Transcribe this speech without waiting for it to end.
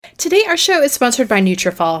Today, our show is sponsored by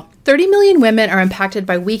Nutrafol. 30 million women are impacted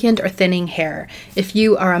by weakened or thinning hair. If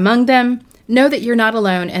you are among them, know that you're not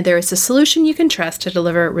alone and there is a solution you can trust to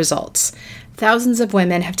deliver results. Thousands of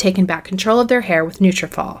women have taken back control of their hair with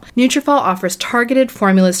Nutrafol. Nutrafol offers targeted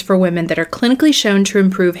formulas for women that are clinically shown to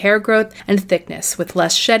improve hair growth and thickness with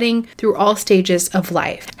less shedding through all stages of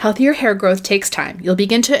life. Healthier hair growth takes time. You'll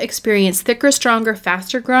begin to experience thicker, stronger,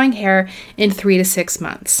 faster growing hair in 3 to 6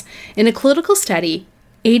 months. In a clinical study,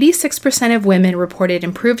 86% of women reported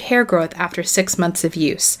improved hair growth after 6 months of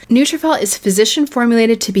use. Nutrafol is physician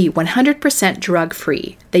formulated to be 100%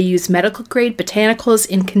 drug-free. They use medical-grade botanicals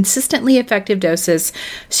in consistently effective doses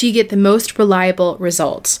so you get the most reliable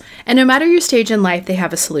results. And no matter your stage in life, they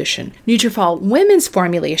have a solution. Nutrafol Women's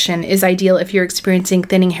formulation is ideal if you're experiencing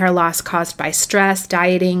thinning hair loss caused by stress,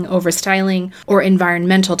 dieting, overstyling, or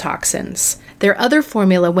environmental toxins. Their other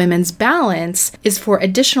formula, Women's Balance, is for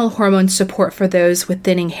additional hormone support for those with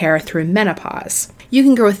thinning hair through menopause. You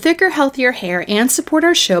can grow thicker, healthier hair and support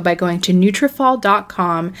our show by going to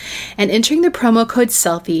Nutrafol.com and entering the promo code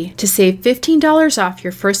SELFIE to save $15 off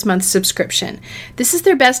your first month's subscription. This is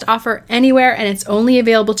their best offer anywhere, and it's only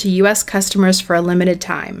available to U.S. customers for a limited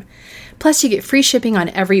time. Plus, you get free shipping on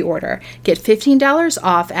every order. Get $15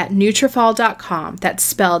 off at Nutrafol.com. That's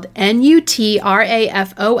spelled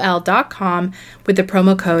Nutrafol.com with the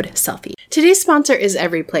promo code SELFIE. Today's sponsor is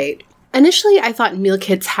EveryPlate. Initially, I thought meal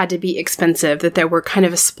kits had to be expensive, that they were kind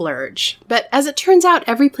of a splurge. But as it turns out,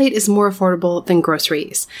 EveryPlate is more affordable than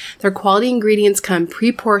groceries. Their quality ingredients come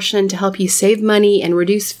pre-portioned to help you save money and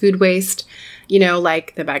reduce food waste. You know,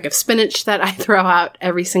 like the bag of spinach that I throw out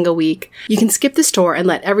every single week. You can skip the store and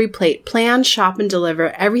let EveryPlate plan, shop, and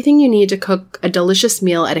deliver everything you need to cook a delicious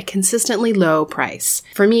meal at a consistently low price.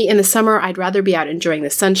 For me, in the summer, I'd rather be out enjoying the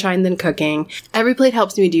sunshine than cooking. EveryPlate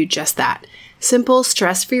helps me do just that. Simple,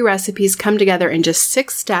 stress-free recipes come together in just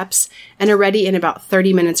 6 steps and are ready in about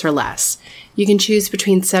 30 minutes or less. You can choose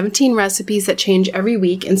between 17 recipes that change every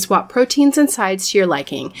week and swap proteins and sides to your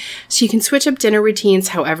liking, so you can switch up dinner routines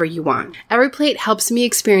however you want. EveryPlate helps me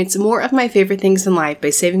experience more of my favorite things in life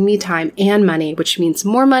by saving me time and money, which means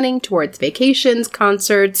more money towards vacations,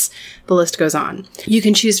 concerts, the list goes on. You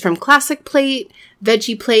can choose from classic plate,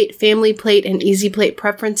 veggie plate, family plate, and easy plate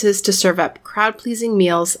preferences to serve up crowd-pleasing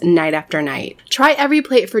meals night after night. Try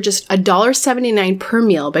EveryPlate for just $1.79 per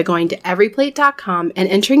meal by going to everyplate.com and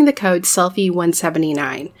entering the code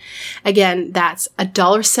SELFIE179. Again, that's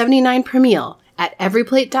 $1.79 per meal at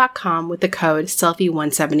everyplate.com with the code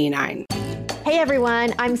SELFIE179. Hey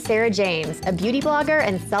everyone, I'm Sarah James, a beauty blogger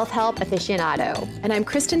and self-help aficionado. And I'm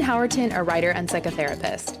Kristen Howerton, a writer and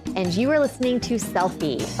psychotherapist. And you are listening to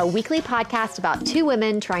Selfie, a weekly podcast about 2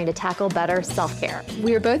 women trying to tackle better self-care.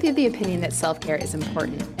 We are both of the opinion that self-care is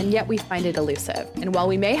important, and yet we find it elusive. And while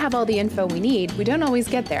we may have all the info we need, we don't always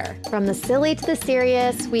get there. From the silly to the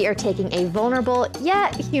serious, we are taking a vulnerable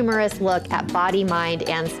yet humorous look at body, mind,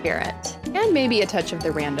 and spirit. And maybe a touch of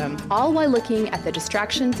the random, all while looking at the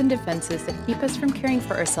distractions and defenses that keep us from caring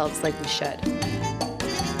for ourselves like we should.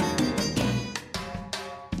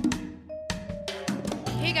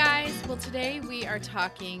 Hey guys, well today we are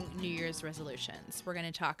talking New Year's resolutions. We're going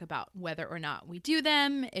to talk about whether or not we do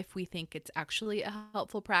them, if we think it's actually a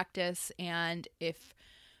helpful practice, and if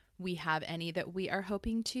we have any that we are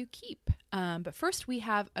hoping to keep. But first, we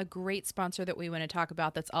have a great sponsor that we want to talk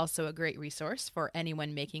about that's also a great resource for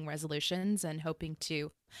anyone making resolutions and hoping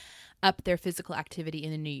to up their physical activity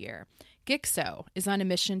in the new year. GIXO is on a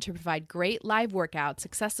mission to provide great live workouts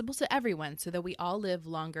accessible to everyone so that we all live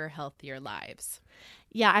longer, healthier lives.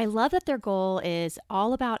 Yeah, I love that their goal is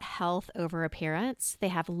all about health over appearance. They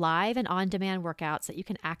have live and on-demand workouts that you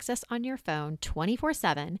can access on your phone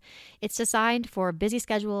 24/7. It's designed for busy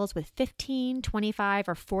schedules with 15, 25,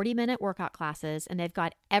 or 40-minute workout classes, and they've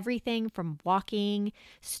got everything from walking,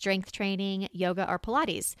 strength training, yoga, or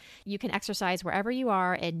Pilates. You can exercise wherever you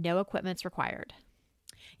are and no equipment's required.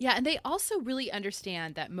 Yeah, and they also really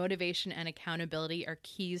understand that motivation and accountability are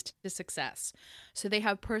keys to success. So they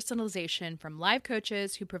have personalization from live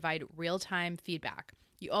coaches who provide real-time feedback.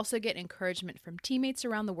 You also get encouragement from teammates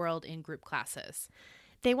around the world in group classes.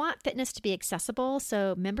 They want fitness to be accessible,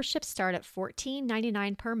 so memberships start at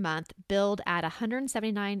 $14.99 per month, billed at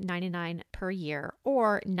 $179.99 per year,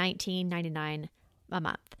 or $19.99 a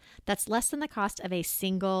month. That's less than the cost of a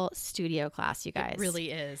single studio class, you guys. It really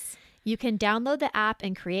is. You can download the app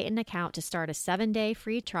and create an account to start a 7-day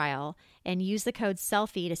free trial and use the code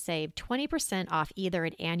SELFIE to save 20% off either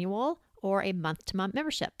an annual or a month-to-month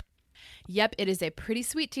membership. Yep, it is a pretty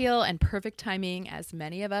sweet deal and perfect timing, as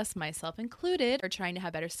many of us, myself included, are trying to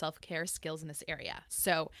have better self-care skills in this area.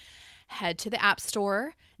 So head to the App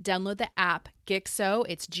Store, download the app Gixo,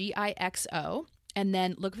 it's Gixo, and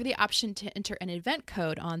then look for the option to enter an event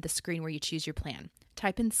code on the screen where you choose your plan.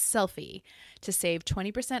 Type in selfie to save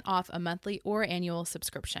 20% off a monthly or annual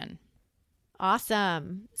subscription.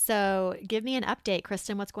 Awesome. So give me an update,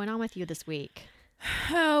 Kristen. What's going on with you this week?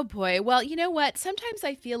 Oh boy. Well, you know what? Sometimes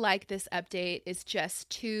I feel like this update is just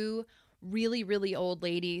two really, really old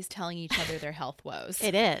ladies telling each other their health woes.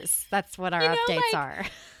 It is. That's what our updates are.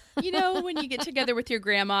 You know, when you get together with your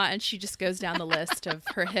grandma and she just goes down the list of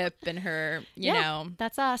her hip and her, you know.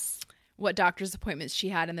 That's us. What doctor's appointments she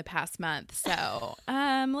had in the past month. So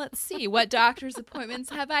let's see. What doctor's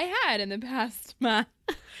appointments have I had in the past month?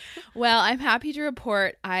 Well, I'm happy to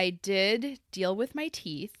report I did deal with my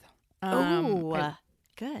teeth.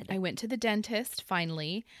 Good. I went to the dentist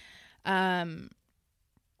finally. I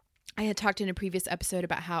had talked in a previous episode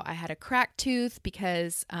about how I had a cracked tooth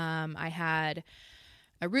because I had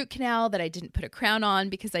a root canal that I didn't put a crown on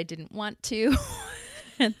because I didn't want to.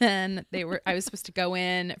 And then I was supposed to go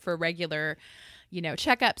in for regular,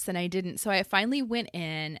 checkups, and I didn't. So I finally went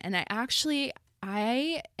in, and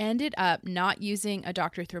I ended up not using a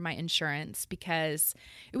doctor through my insurance because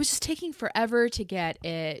it was just taking forever to get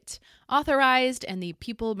it authorized, and the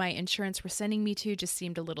people my insurance were sending me to just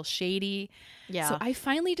seemed a little shady. Yeah. So I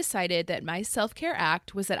finally decided that my self-care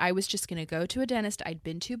act was that I was just going to go to a dentist I'd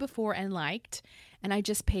been to before and liked, and I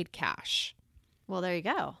just paid cash. Well, there you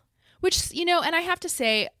go. Which, and I have to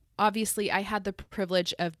say, obviously, I had the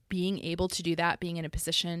privilege of being able to do that, being in a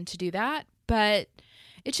position to do that. But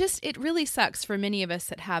it really sucks for many of us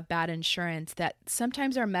that have bad insurance that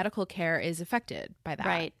sometimes our medical care is affected by that.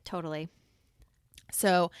 Right. Totally.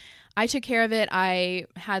 So I took care of it. I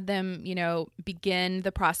had them, begin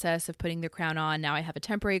the process of putting the crown on. Now I have a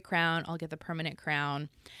temporary crown. I'll get the permanent crown.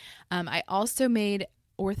 I also made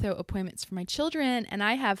ortho appointments for my children, and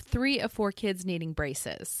I have 3 of 4 kids needing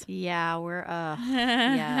braces. Yeah,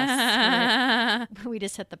 yes. We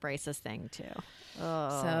just hit the braces thing too.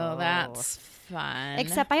 Oh. So that's fun.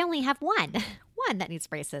 Except I only have one that needs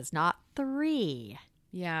braces, not 3.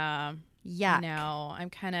 Yeah. Yuck. No,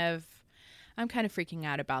 I'm kind of freaking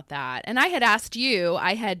out about that. And I had asked you,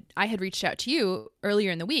 I had reached out to you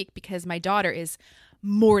earlier in the week because my daughter is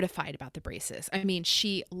mortified about the braces. I mean,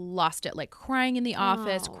 she lost it, like crying in the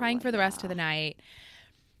office, crying for the rest of the night.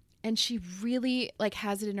 And she really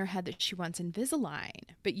has it in her head that she wants Invisalign.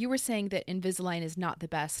 But you were saying that Invisalign is not the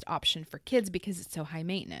best option for kids because it's so high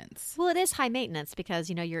maintenance. Well, it is high maintenance because,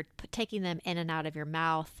 you're taking them in and out of your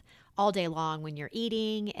mouth all day long when you're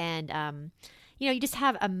eating. And, you just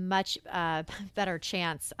have a much better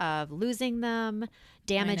chance of losing them,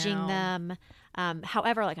 damaging them.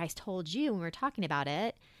 However, like I told you when we were talking about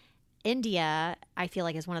it, India, I feel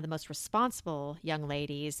like, is one of the most responsible young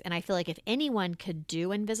ladies. And I feel like if anyone could do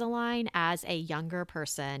Invisalign as a younger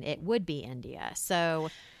person, it would be India. So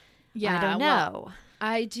yeah, I don't know. Well,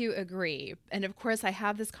 I do agree. And of course, I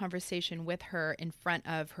have this conversation with her in front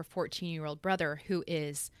of her 14-year-old brother, who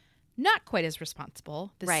is not quite as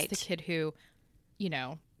responsible. This is the kid who,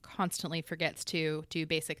 constantly forgets to do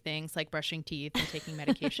basic things like brushing teeth and taking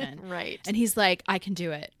medication. Right. And he's like, I can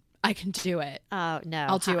do it. I can do it. Oh, no.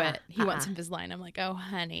 I'll do it. He wants Invisalign. I'm like, oh,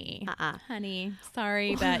 honey. Honey,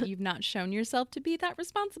 sorry, but you've not shown yourself to be that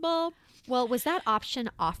responsible. Well, was that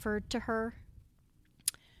option offered to her?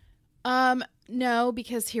 No,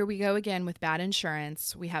 because here we go again with bad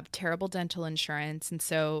insurance. We have terrible dental insurance. And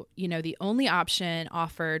so, the only option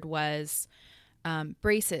offered was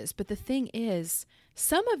braces. But the thing is,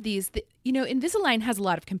 some of these, Invisalign has a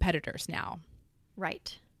lot of competitors now.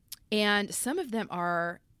 Right. And some of them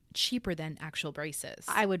are cheaper than actual braces.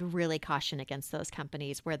 I would really caution against those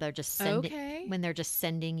companies where they're just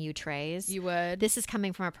sending you trays. You would? This is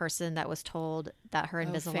coming from a person that was told that her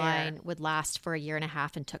Invisalign would last for 1.5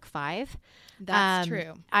 years and took 5. That's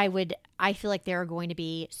true. I feel like there are going to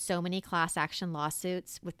be so many class action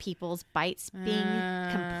lawsuits with people's bites being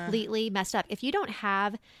completely messed up. If you don't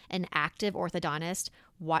have an active orthodontist,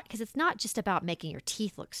 because it's not just about making your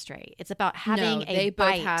teeth look straight. It's about having a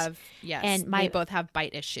bite. They both have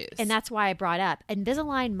bite issues. And that's why I brought up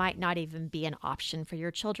Invisalign might not even be an option for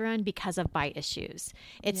your children because of bite issues.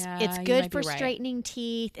 It's good for straightening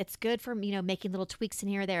teeth. It's good for, making little tweaks in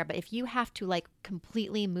here or there. But if you have to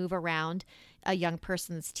completely move around a young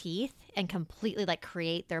person's teeth and completely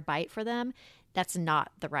create their bite for them, it's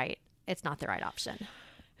not the right option.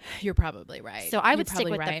 You're probably right. So I would stick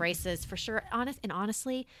with the braces for sure.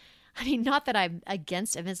 Honestly, I mean, not that I'm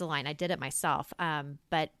against Invisalign. I did it myself.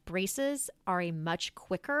 But braces are a much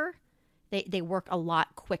quicker. They work a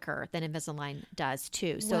lot quicker than Invisalign does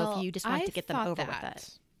too. So if you just want to get them over with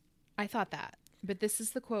it. I thought that. But this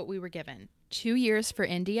is the quote we were given. 2 years for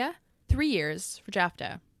India, 3 years for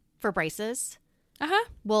JAFTA. For braces? Uh-huh.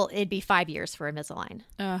 Well, it'd be 5 years for Invisalign.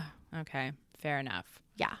 Okay. Fair enough.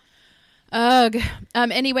 Yeah. Ugh.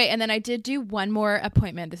 Anyway, and then I did do one more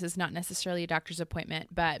appointment. This is not necessarily a doctor's appointment,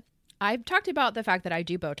 but I've talked about the fact that I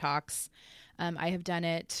do Botox. I have done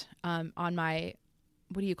it on my,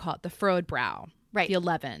 what do you call it? The furrowed brow. Right. The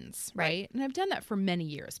 11s. Right. And I've done that for many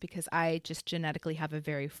years because I just genetically have a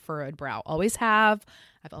very furrowed brow. Always have.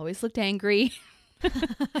 I've always looked angry.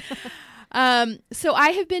 So I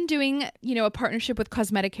have been doing, a partnership with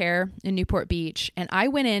Cosmeticare in Newport Beach, and I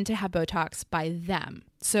went in to have Botox by them.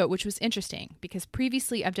 So, which was interesting because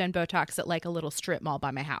previously I've done Botox at like a little strip mall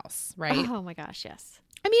by my house, right? Oh my gosh, yes.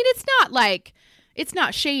 I mean, it's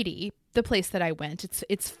not shady, the place that I went.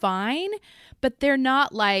 It's fine, but they're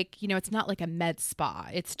not like, it's not like a med spa.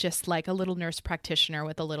 It's just like a little nurse practitioner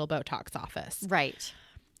with a little Botox office. Right.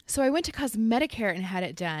 So I went to Cosmeticare and had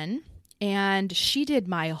it done. And she did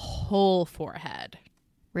my whole forehead.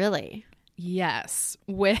 Really? Yes,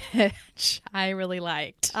 which I really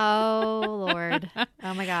liked. Oh, Lord.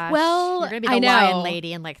 Oh, my gosh. Well, you're going to be the lion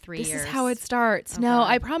lady in like 3 years. This is how it starts. Oh, no,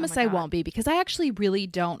 God. I promise I won't be because I actually really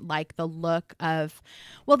don't like the look of,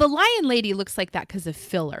 the lion lady looks like that because of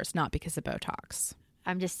fillers, not because of Botox.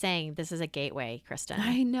 I'm just saying this is a gateway, Kristen.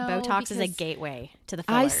 I know. Botox is a gateway to the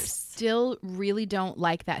fillers. I still really don't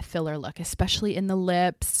like that filler look, especially in the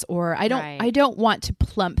lips, or I don't want to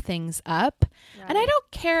plump things up. Right. And I don't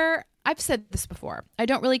care. I've said this before. I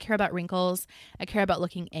don't really care about wrinkles. I care about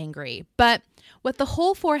looking angry. But what the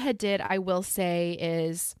whole forehead did, I will say,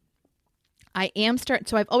 is I am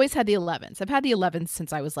so I've always had the 11s. I've had the 11s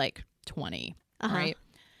since I was like 20, right?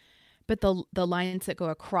 But the lines that go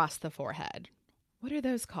across the forehead, what are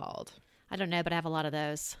those called? I don't know, but I have a lot of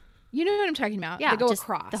those. You know what I'm talking about? Yeah, they go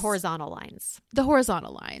across. The horizontal lines. The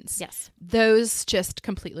horizontal lines. Yes. Those just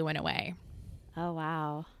completely went away. Oh,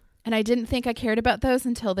 wow. And I didn't think I cared about those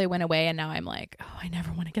until they went away. And now I'm like, I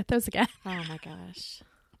never want to get those again. Oh, my gosh.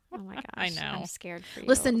 Oh, my gosh. I know. I'm scared for you.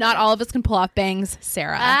 Listen, not all of us can pull off bangs,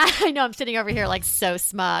 Sarah. I know. I'm sitting over here like so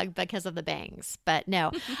smug because of the bangs. But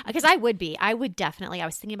no, because I would definitely. I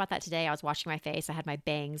was thinking about that today. I was washing my face. I had my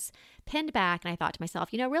bangs pinned back. And I thought to myself,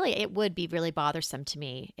 really, it would be really bothersome to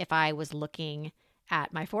me if I was looking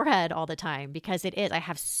at my forehead all the time, because it is.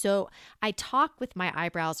 I talk with my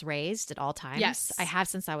eyebrows raised at all times. Yes. I have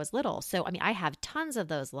since I was little. So, I have tons of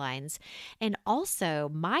those lines. And also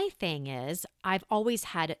my thing is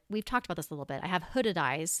we've talked about this a little bit. I have hooded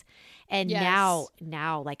eyes, and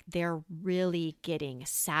now like they're really getting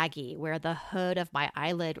saggy where the hood of my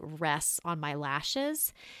eyelid rests on my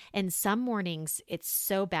lashes. And some mornings it's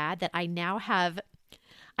so bad that I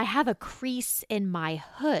have a crease in my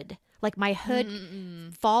hood. Like my hood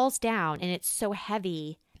falls down and it's so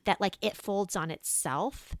heavy that like it folds on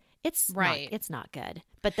itself. It's not good.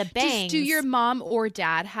 But the bangs. Do your mom or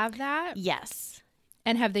dad have that? Yes.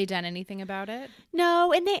 And have they done anything about it?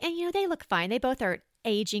 No, and they look fine. They both are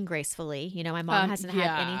aging gracefully. My mom hasn't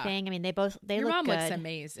had anything. They Your look good. Your mom looks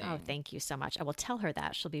amazing. Oh, thank you so much. I will tell her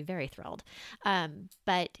that. She'll be very thrilled.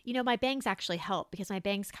 But my bangs actually help because my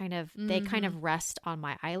bangs they kind of rest on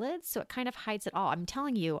my eyelids, so it kind of hides it all. I'm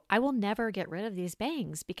telling you, I will never get rid of these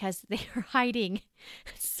bangs because they are hiding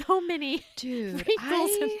so many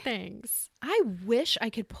wrinkles and things. I wish I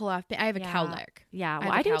could pull off. I have a cowlick. Yeah,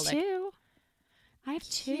 well, I do too. I have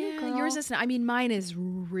two. Yeah, yours is. Mine is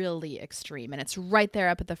really extreme, and it's right there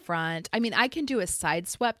up at the front. I can do a side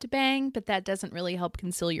swept bang, but that doesn't really help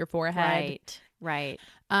conceal your forehead. Right.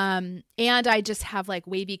 And I just have like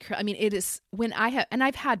wavy curl. It is when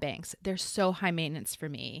I've had bangs. They're so high maintenance for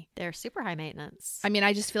me. They're super high maintenance.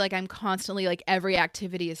 I just feel like I'm constantly like every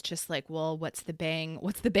activity is just like, well, what's the bang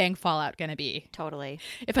fallout going to be? Totally.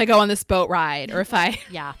 If I go on this boat ride, or if I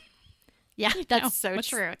Yeah, that's so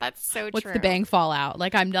true. That's so true. What's the bang fallout?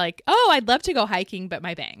 Like, I'm like, I'd love to go hiking, but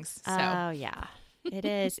my bangs. So. Oh, yeah. It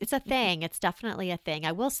is. It's a thing. It's definitely a thing.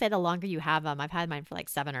 I will say the longer you have them, I've had mine for like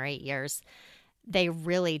 7 or 8 years, they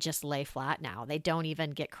really just lay flat now. They don't even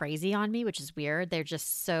get crazy on me, which is weird. They're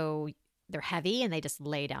just they're heavy and they just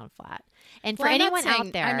lay down flat. And for anyone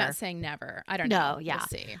out there. I'm not saying never. I don't know. No, yeah. We'll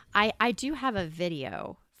see. I do have a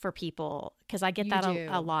video for people because I get that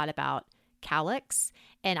a lot about cowlicks.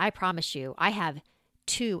 And I promise you, I have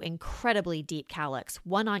 2 incredibly deep cowlicks,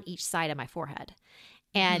 one on each side of my forehead.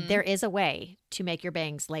 And there is a way to make your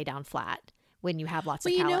bangs lay down flat when you have lots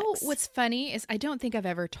of cowlicks. What's funny is I don't think I've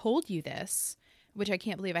ever told you this, which I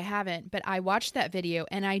can't believe I haven't, but I watched that video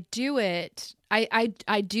and I do it. I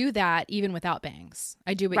do that even without bangs.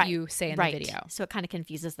 I do what you say in the video. So it kind of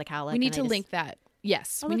confuses the cowlick. We need to link that.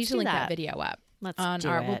 Yes, we need to link that video up. Let's on do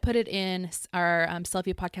our, it. we'll put it in our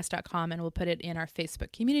selfiepodcast.com, and we'll put it in our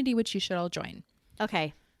Facebook community, which you should all join.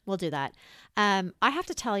 Okay, we'll do that. I have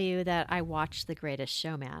to tell you that I watched The Greatest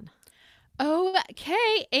Showman.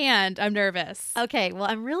 Okay, and I'm nervous. Okay, well,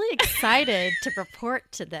 I'm really excited to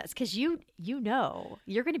report to this because you're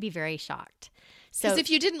going to be very shocked. Because if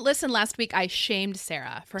you didn't listen last week, I shamed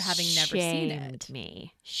Sarah for having never seen it.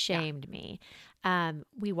 Shamed me.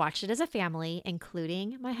 We watched it as a family,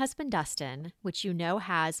 including my husband, Dustin, which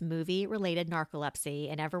has movie-related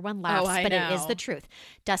narcolepsy, and everyone laughs, but it is the truth.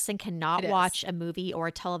 Dustin cannot watch a movie or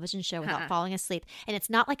a television show without falling asleep. And it's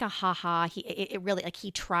not like a ha-ha. It really, like,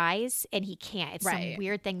 he tries and he can't. It's some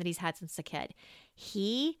weird thing that he's had since a kid.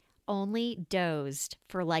 He only dozed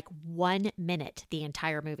for like 1 minute the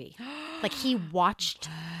entire movie. Like, he watched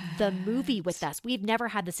the movie with us. We've never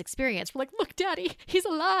had this experience. We're like, look, Daddy, he's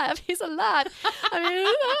alive. He's alive.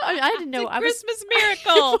 I didn't know. It's a Christmas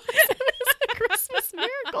miracle. It was a Christmas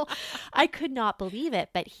miracle. I could not believe it,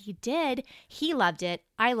 but he did. He loved it.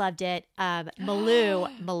 I loved it.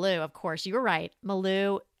 Malou, of course, you were right.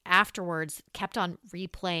 Malou afterwards kept on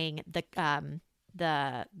replaying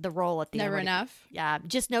the roll at the Never end. enough. Yeah,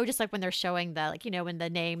 just like when they're showing the, like, when the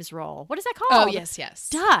names roll. What is that called? Oh, yes.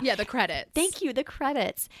 Duh. Yeah, the credits. Thank you, the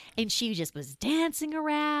credits. And she just was dancing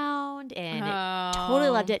around and totally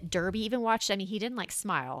loved it. Derby even watched. I mean, he didn't like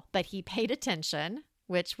smile, but he paid attention,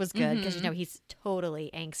 which was good because he's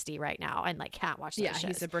totally angsty right now and like can't watch those shows.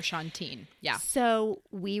 He's a Bershon teen. Yeah. So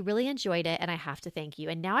we really enjoyed it, and I have to thank you.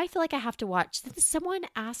 And now I feel like I have to watch. Someone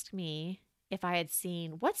asked me if I had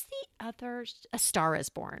seen, what's the other, A Star Is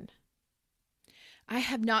Born. I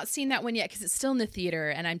have not seen that one yet because it's still in the theater,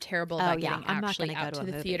 and I'm terrible about getting I'm actually not out go to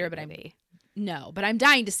a the theater. But movie. but I'm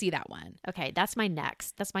dying to see that one. Okay, that's my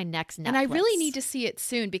next Netflix. And I really need to see it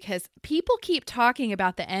soon because people keep talking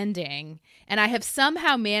about the ending, and I have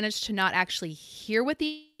somehow managed to not actually hear what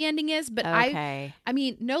the ending is. But I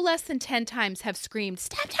mean, no less than 10 times have screamed,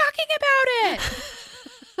 "Stop talking about it!"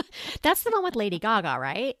 That's the one with Lady Gaga,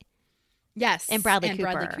 right? Yes, and Bradley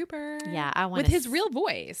Cooper. Yeah, I want with his real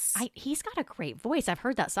voice. He's got a great voice. I've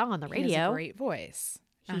heard that song on the radio. He has a great voice.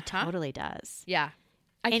 He totally does. Yeah.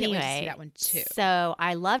 I can't wait to see that one too. So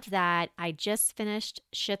I loved that. I just finished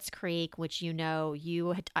Schitt's Creek, which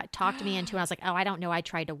you had talked me into. And I was like, oh, I don't know. I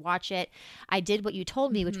tried to watch it. I did what you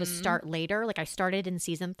told me, which was start later. Like, I started in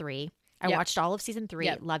season 3. I watched all of season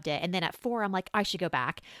 3, loved it. And then at 4, I'm like, I should go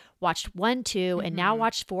back. Watched 1, 2, and now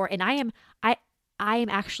watched 4. And I am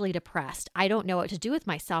actually depressed. I don't know what to do with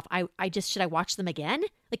myself. Should I watch them again?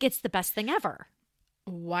 Like, it's the best thing ever.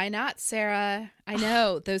 Why not, Sarah? I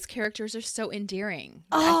know those characters are so endearing.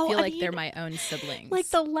 Oh, I feel like they're my own siblings. Like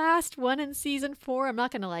the last one in season 4, I'm not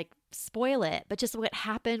going to like spoil it, but just what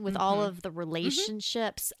happened with all of the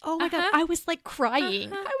relationships. Oh my God, I was like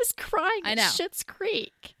crying. I was crying at Schitt's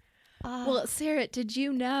Creek. Well, Sarah, did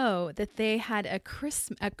you know that they had a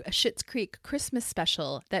Schitt's Creek Christmas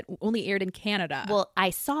special that only aired in Canada? Well, I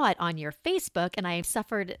saw it on your Facebook, and I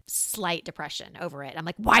suffered slight depression over it. I'm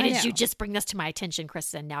like, why did you just bring this to my attention,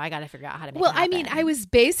 Kristen? Now I got to figure out how to make it happen. Well, I mean, I was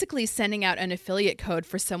basically sending out an affiliate code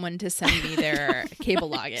for someone to send me their cable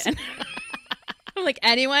login. I'm like,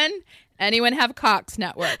 anyone have Cox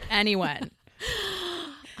Network? Anyone?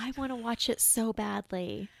 I want to watch it so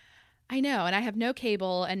badly. I know, and I have no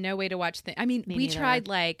cable and no way to watch things. I mean, we tried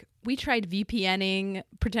VPNing,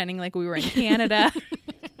 pretending like we were in Canada.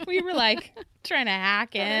 We were like trying to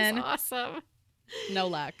hack in. That's awesome. No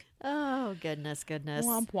luck. Oh, goodness.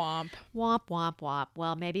 Womp womp. Womp womp womp.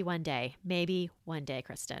 Well, maybe one day,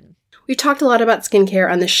 Kristen. We've talked a lot about skincare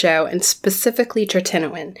on the show, and specifically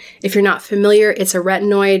tretinoin. If you're not familiar, it's a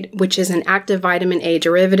retinoid, which is an active vitamin A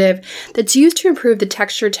derivative that's used to improve the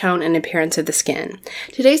texture, tone, and appearance of the skin.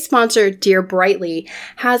 Today's sponsor, Dear Brightly,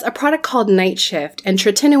 has a product called Night Shift, and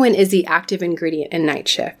tretinoin is the active ingredient in Night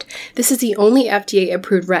Shift. This is the only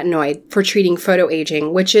FDA-approved retinoid for treating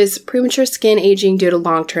photoaging, which is premature skin aging due to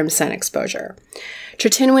long-term sun exposure.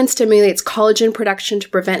 Tretinoin stimulates collagen production to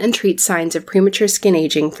prevent and treat signs of premature skin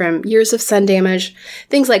aging from years of sun damage,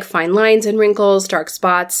 things like fine lines and wrinkles, dark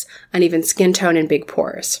spots, uneven skin tone, and big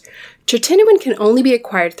pores. Tretinoin can only be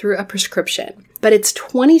acquired through a prescription, but it's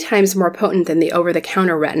 20 times more potent than the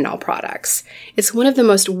over-the-counter retinol products. It's one of the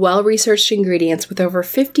most well-researched ingredients with over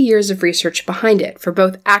 50 years of research behind it for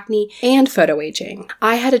both acne and photoaging.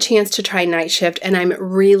 I had a chance to try Night Shift, and I'm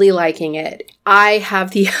really liking it. I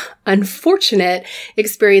have the unfortunate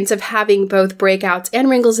experience of having both breakouts and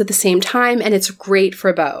wrinkles at the same time, and it's great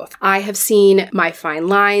for both. I have seen my fine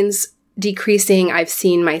lines decreasing. I've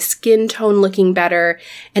seen my skin tone looking better,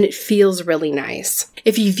 and it feels really nice.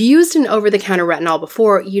 If you've used an over-the-counter retinol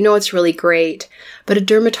before, you know it's really great, but a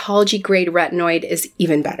dermatology-grade retinoid is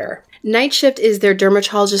even better. Night Shift is their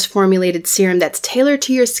dermatologist-formulated serum that's tailored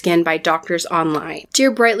to your skin by doctors online. Dear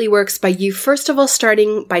Brightly works by you first of all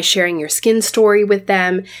starting by sharing your skin story with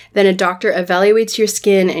them, then a doctor evaluates your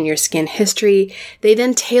skin and your skin history. They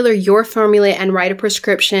then tailor your formula and write a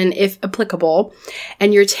prescription if applicable,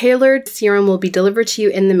 and your tailored serum will be delivered to you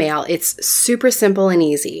in the mail. It's super simple and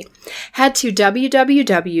easy. Head to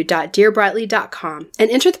www.dearbrightly.com and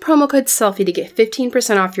enter the promo code SELFIE to get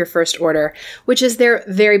 15% off your first order, which is their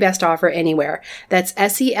very best offer anywhere. That's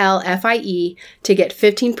SELFIE to get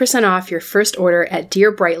 15% off your first order at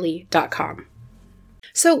dearbrightly.com.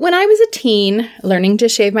 So when I was a teen learning to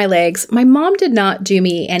shave my legs, my mom did not do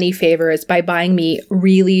me any favors by buying me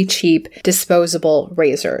really cheap disposable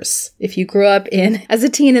razors. If you grew up as a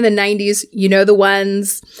teen in the 90s, you know the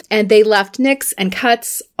ones, and they left nicks and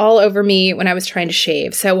cuts all over me when I was trying to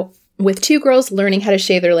shave. So with two girls learning how to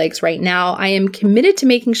shave their legs right now, I am committed to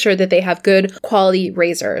making sure that they have good quality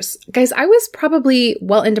razors. Guys, I was probably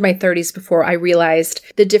well into my 30s before I realized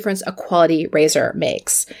the difference a quality razor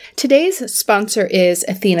makes. Today's sponsor is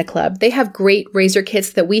Athena Club. They have great razor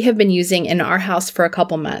kits that we have been using in our house for a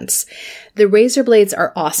couple months. The razor blades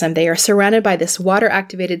are awesome. They are surrounded by this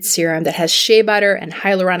water-activated serum that has shea butter and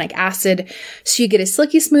hyaluronic acid, so you get a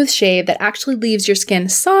silky smooth shave that actually leaves your skin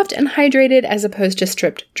soft and hydrated as opposed to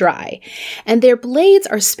stripped dry. And their blades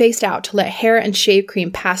are spaced out to let hair and shave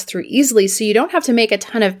cream pass through easily, so you don't have to make a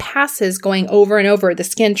ton of passes going over and over the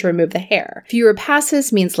skin to remove the hair. Fewer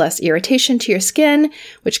passes means less irritation to your skin,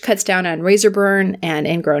 which cuts down on razor burn and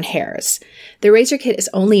ingrown hairs. The razor kit is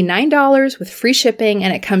only $9 with free shipping,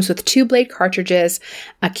 and it comes with 2 blade cartridges,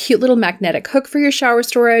 a cute little magnetic hook for your shower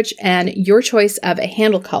storage, and your choice of a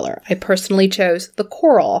handle color. I personally chose the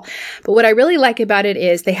coral, but what I really like about it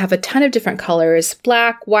is they have a ton of different colors: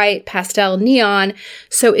 black, white, pastel, neon.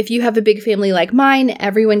 So if you have a big family like mine,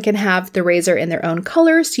 everyone can have the razor in their own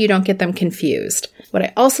color so you don't get them confused. What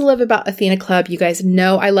I also love about Athena Club, you guys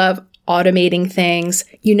know I love automating things.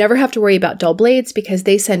 You never have to worry about dull blades because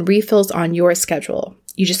they send refills on your schedule.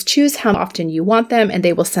 You just choose how often you want them, and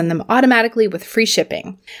they will send them automatically with free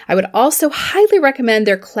shipping. I would also highly recommend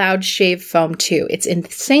their Cloud Shave Foam too. It's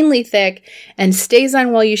insanely thick and stays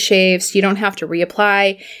on while you shave, so you don't have to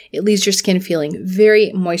reapply. It leaves your skin feeling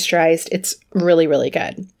very moisturized. It's really, really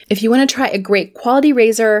good. If you want to try a great quality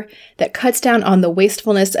razor that cuts down on the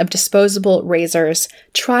wastefulness of disposable razors,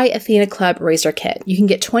 try Athena Club Razor Kit. You can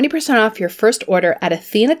get 20% off your first order at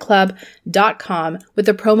athenaclub.com with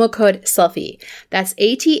the promo code SELFIE. That's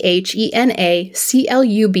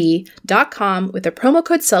ATHENACLUB.com with the promo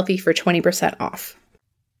code SELFIE for 20% off.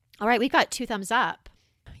 All right, we've got 2 thumbs up.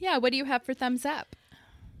 Yeah, what do you have for thumbs up?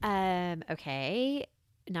 Okay.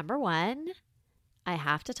 Number 1, I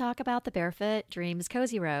have to talk about the Barefoot Dreams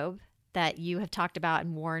cozy robe that you have talked about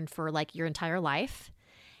and worn for like your entire life.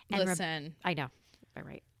 And Listen. I know. All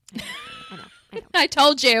right. I know. I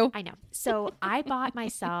told you. I know. So I bought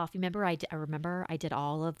myself, I remember I did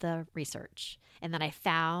all of the research, and then I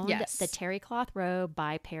found the terry cloth robe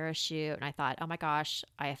by Parachute, and I thought, oh my gosh,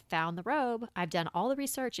 I have found the robe. I've done all the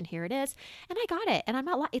research, and here it is. And I got it, and I'm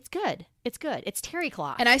not it's good. It's good. It's terry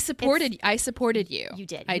cloth. And I supported you. You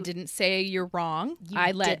did. I didn't say you're wrong.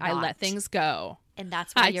 I let things go. And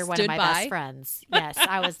that's why you're one of my best friends. Yes.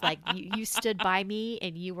 I was like, you stood by me,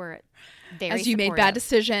 and you were very As you supportive. made bad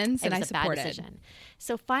decisions, and I supported. Bad decision.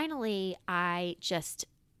 So finally, I just,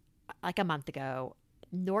 like a month ago,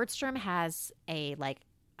 Nordstrom has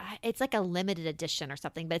it's like a limited edition or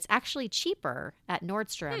something, but it's actually cheaper at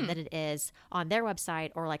Nordstrom than it is on their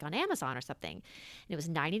website or like on Amazon or something. And it was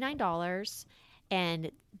 $99,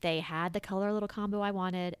 and they had the color little combo I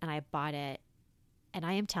wanted, and I bought it. And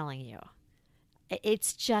I am telling you,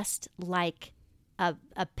 it's just like a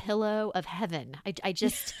pillow of heaven. I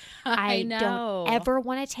just, I don't ever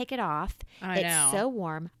want to take it off. It's so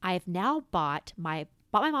warm. I've now bought my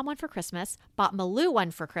mom one for Christmas, bought Malou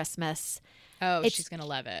one for Christmas. Oh, she's going to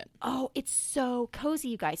love it. Oh, it's so cozy,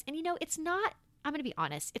 you guys. And it's not, I'm going to be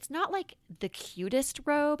honest, it's not like the cutest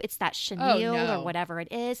robe. It's that chenille or whatever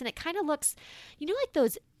it is. And it kind of looks, like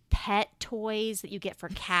those pet toys that you get for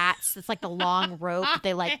cats. It's like the long rope that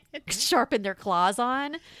they like sharpen their claws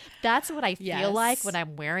on. That's what I feel like when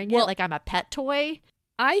I'm wearing it, like I'm a pet toy.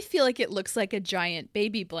 I feel like it looks like a giant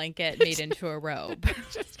baby blanket made into a robe.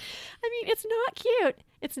 It's not cute.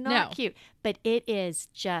 It's not cute, but it is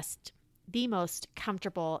just the most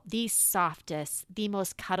comfortable, the softest, the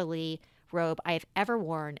most cuddly robe I have ever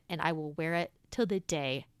worn, and I will wear it till the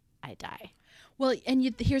day I die. Well,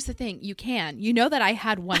 and here's the thing. You can. You know that I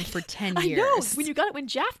had one for 10 years. I know. When you got it when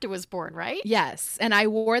Jafta was born, right? Yes. And I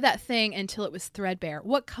wore that thing until it was threadbare.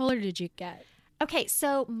 What color did you get? Okay,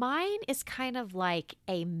 so mine is kind of like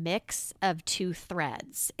a mix of two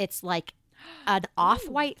threads. It's like an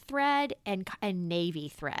off-white thread and a navy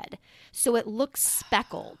thread. So it looks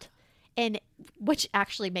speckled, and which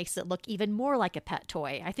actually makes it look even more like a pet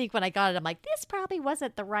toy. I think when I got it, I'm like, this probably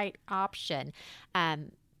wasn't the right option.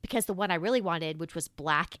 Because the one I really wanted, which was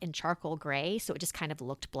black and charcoal gray, so it just kind of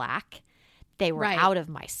looked black, they were out of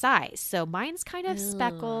my size. So mine's kind of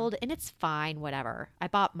speckled, and it's fine, whatever. I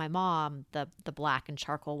bought my mom the black and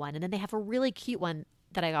charcoal one, and then they have a really cute one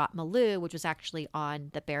that I got Malou, which was actually on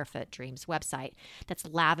the Barefoot Dreams website. That's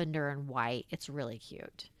lavender and white. It's really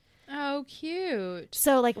cute. Oh, cute.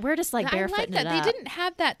 So like we're just like barefooting it up. They didn't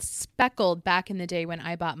have that speckled back in the day when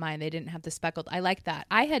I bought mine. They didn't have the speckled. I like that.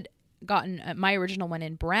 I had gotten my original one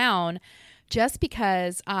in brown just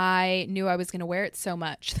because I knew I was going to wear it so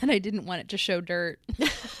much that I didn't want it to show dirt.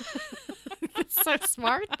 It's so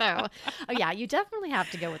smart though. Oh yeah, you definitely have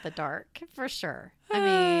to go with the dark for sure. I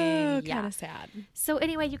mean, kind of sad. So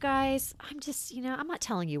anyway, you guys, I'm just, I'm not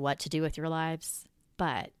telling you what to do with your lives,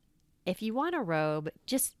 but if you want a robe,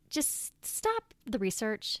 just stop the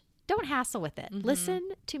research. Don't hassle with it. Listen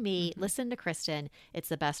to me. Listen to Kristen. It's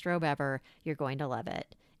the best robe ever. You're going to love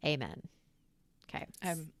it. Amen. Okay.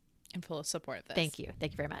 I'm in full support of this. Thank you.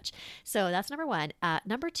 Thank you very much. So that's number one.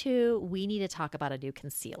 Number two, we need to talk about a new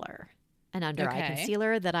concealer, an under eye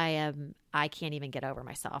concealer that I can't even get over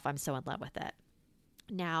myself. I'm so in love with it.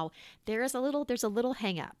 Now there's a little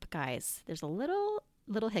hang up, guys. There's a little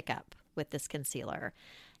hiccup with this concealer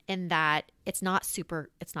in that it's not super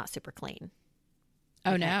clean.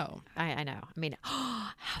 Oh, no. I know. I mean,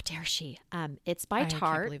 how dare she? It's by Tarte.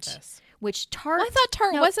 Can't believe this. Which Tarte... Well, I thought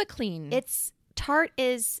Tarte was a clean. Tarte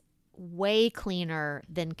is way cleaner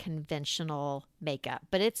than conventional makeup,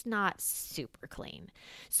 but it's not super clean.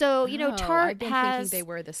 So, Tarte I've been thinking they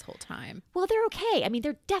were this whole time. Well, they're okay. I mean,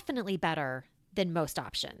 they're definitely better than most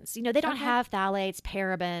options. They don't have phthalates,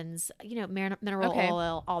 parabens, mineral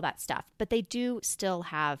oil, all that stuff. But they do still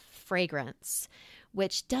have fragrance,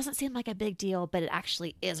 which doesn't seem like a big deal, but it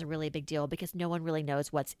actually is a really big deal because no one really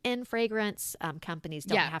knows what's in fragrance. Companies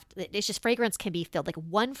don't have to. It's just fragrance can be filled. Like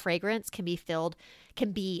one fragrance can be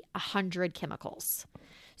 100 chemicals.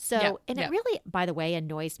 So, it really, by the way,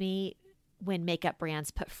 annoys me when makeup brands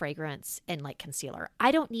put fragrance in like concealer.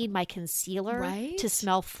 I don't need my concealer to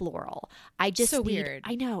smell floral. I just weird.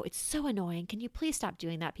 I know, it's so annoying. Can you please stop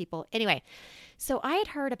doing that, people? Anyway, so I had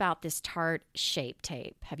heard about this Tarte Shape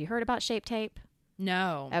Tape. Have you heard about Shape Tape?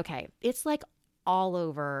 No. Okay. It's like all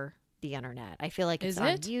over the internet. I feel like it's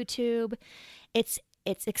on YouTube. It's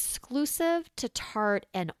exclusive to Tarte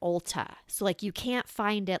and Ulta. So like you can't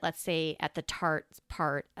find it, let's say, at the Tarte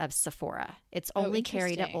part of Sephora. It's only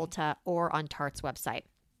carried at Ulta or on Tarte's website.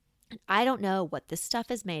 And I don't know what this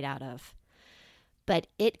stuff is made out of, but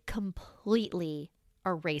it completely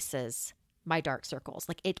erases my dark circles.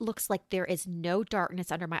 Like it looks like there is no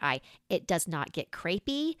darkness under my eye. It does not get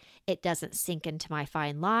crepey. It doesn't sink into my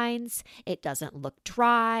fine lines. It doesn't look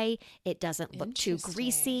dry. It doesn't look too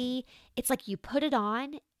greasy. It's like you put it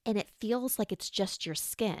on and it feels like it's just your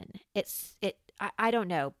skin. I don't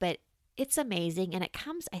know, but it's amazing. And it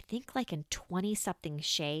comes, I think, like in 20 something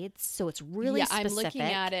shades. So it's really specific. I'm looking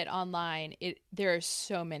at it online. There are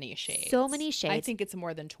so many shades. So many shades. I think it's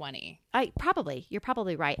more than 20. You're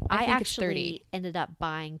probably right. I actually ended up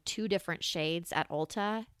buying 2 different shades at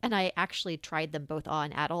Ulta, and I actually tried them both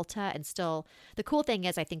on at Ulta. And still, the cool thing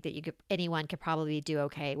is I think that anyone could probably do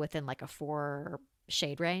okay within like a 4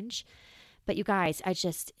 shade range. But you guys,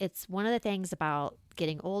 it's one of the things about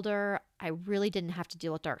getting older. I really didn't have to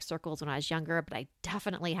deal with dark circles when I was younger, but I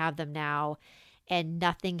definitely have them now. And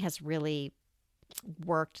nothing has really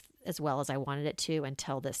worked as well as I wanted it to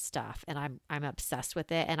until this stuff. And I'm obsessed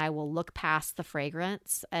with it. And I will look past the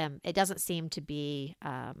fragrance. It doesn't seem to be,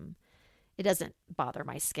 it doesn't bother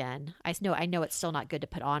my skin. I know it's still not good to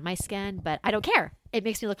put on my skin, but I don't care. It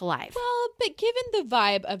makes me look alive. Well, but given the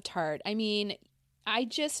vibe of Tarte, I mean, I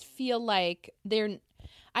just feel like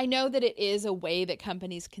I know that it is a way that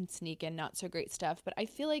companies can sneak in not so great stuff, but I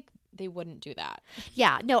feel like they wouldn't do that.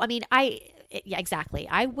 Yeah, no, I mean, exactly.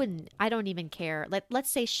 I don't even care.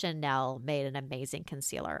 Let's say Chanel made an amazing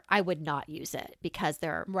concealer. I would not use it because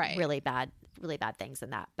there are really bad things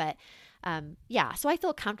in that. But so I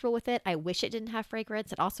feel comfortable with it. I wish it didn't have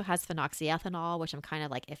fragrance. It also has phenoxyethanol, which I'm kind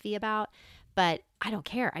of like iffy about, but I don't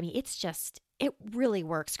care. I mean, it really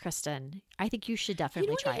works, Kristen. I think you should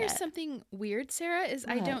definitely try it. Here's something weird, Sarah, is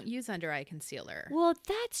I don't use under eye concealer. Well,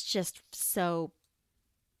 that's just so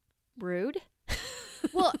rude.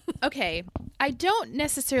 Well, okay. I don't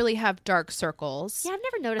necessarily have dark circles. Yeah, I've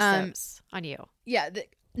never noticed those on you. Yeah.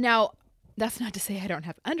 Now, that's not to say I don't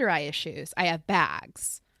have under eye issues. I have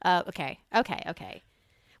bags. Okay.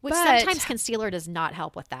 Which But- sometimes concealer does not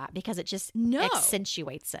help with that because it just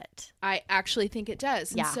accentuates it. I actually think it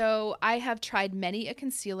does. Yeah. And so I have tried many a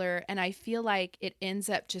concealer, and I feel like it ends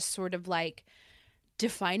up just sort of like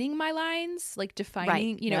defining my lines, like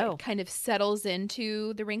defining, Right. it kind of settles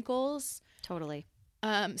into the wrinkles. Totally.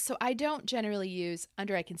 So I don't generally use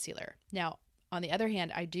under eye concealer. Now, on the other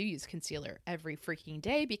hand, I do use concealer every freaking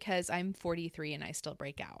day because I'm 43 and I still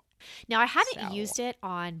break out. Now, I haven't So- used it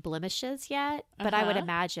on blemishes yet, but I would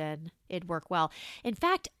imagine it'd work well. In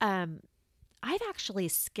fact, I've actually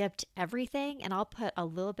skipped everything, and I'll put a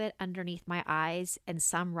little bit underneath my eyes and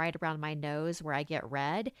some right around my nose where I get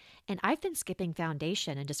red. And I've been skipping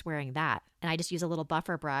foundation and just wearing that. And I just use a little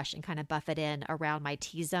buffer brush and kind of buff it in around my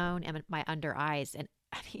T-zone and my under eyes. And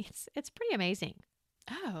I mean, it's pretty amazing.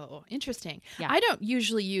 Oh, interesting. Yeah. I don't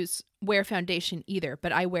usually wear foundation either,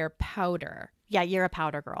 but I wear powder Yeah, you're a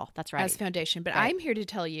powder girl. That's right. as foundation. But Right. I'm here to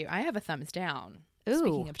tell you, I have a thumbs down. Ooh.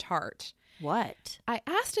 Speaking of Tarte. What? I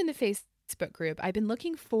asked in the Facebook group, I've been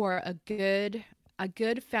looking for a good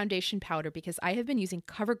foundation powder because I have been using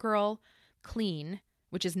CoverGirl Clean,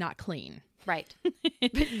 which is not clean. Right.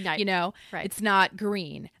 Right. It's not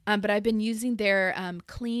green. But I've been using their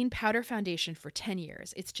clean powder foundation for 10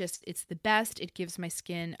 years. It's the best. It gives my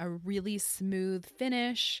skin a really smooth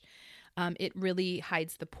finish. It really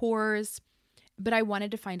hides the pores. But I wanted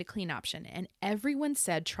to find a clean option. And everyone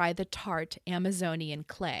said, try the Tarte Amazonian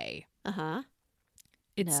Clay. Uh-huh.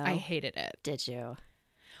 No. I hated it. Did you?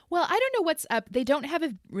 Well, I don't know what's up. They don't have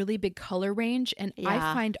a really big color range, and I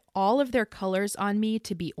Yeah. find all of their colors on me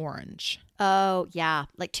to be orange. Oh, yeah.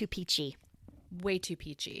 Like too peachy. Way too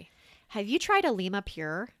peachy. Have you tried a Lima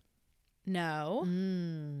Pure? No.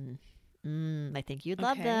 I think you'd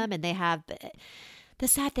love Okay. them. And they have, the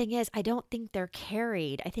sad thing is, I don't think they're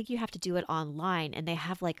carried. I think you have to do it online, and they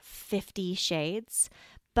have like 50 shades,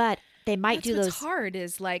 but they might That's do what's those. hard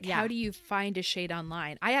is like, Yeah. how do you find a shade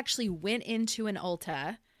online? I actually went into an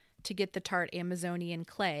Ulta to get the Tarte Amazonian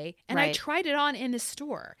Clay, and I Right. tried it on in the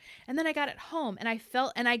store. And then I got it home, and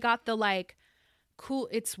I got the like cool,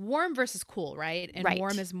 it's warm versus cool, right? And Right.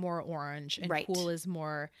 warm is more orange and Right. cool is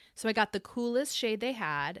more. So I got the coolest shade they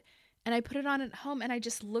had, and I put it on at home, and I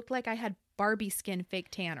just looked like I had Barbie skin fake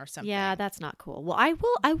tan or something. Yeah, that's not cool. Well, I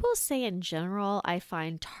will say in general, I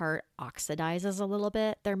find Tarte oxidizes a little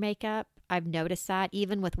bit their makeup. I've noticed that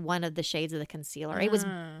even with one of the shades of the concealer. It was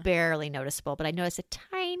barely noticeable, but I noticed a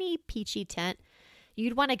tiny peachy tint.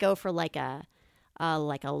 You'd want to go for like a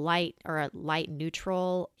light or a light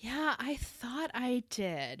neutral. Yeah, I thought I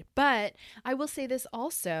did. But I will say this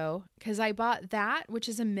also, because I bought that, which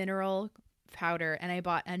is a mineral powder, and I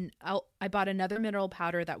bought another mineral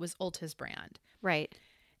powder that was Ulta's brand. Right.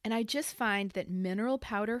 And I just find that mineral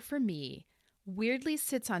powder for me weirdly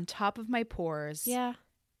sits on top of my pores Yeah.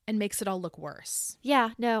 and makes it all look worse. Yeah,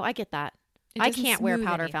 no, I get that. It I doesn't can't wear smooth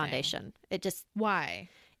powder anything. foundation. It just Why?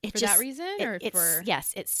 it For just, that reason, or for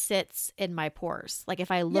yes, it sits in my pores. Like if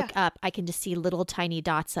I look up, I can just see little tiny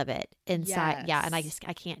dots of it inside. Yeah, and I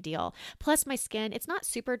can't deal. Plus my skin, it's not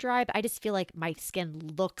super dry, but I just feel like my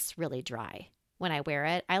skin looks really dry when I wear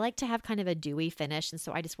it. I like to have kind of a dewy finish, and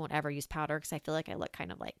so I just won't ever use powder because I feel like I look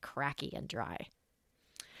kind of like cracky and dry.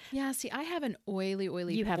 Yeah, see, I have an oily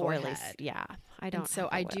You have forehead. oily, yeah. I don't. And so have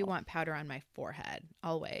I do oil. want powder on my forehead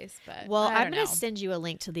always. But Well, I I'm don't going know. to send you a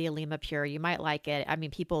link to the Alima Pure. You might like it. I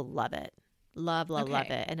mean, people love it. Love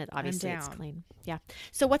Okay. it. And obviously it's down. clean. Yeah.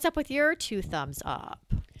 So what's up with your 2 thumbs up?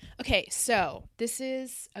 Okay, so this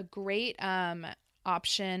is a great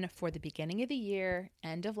option for the beginning of the year,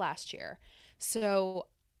 end of last year. So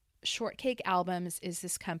Shortcake Albums is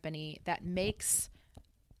this company that makes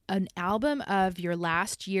an album of your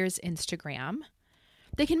last year's Instagram.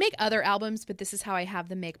 They can make other albums, but this is how I have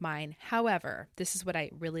them make mine. However, this is what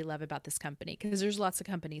I really love about this company, because there's lots of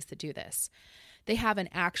companies that do this. They have an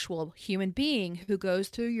actual human being who goes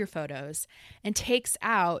through your photos and takes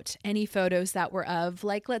out any photos that were of,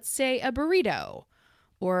 like, let's say, a burrito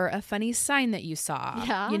or a funny sign that you saw.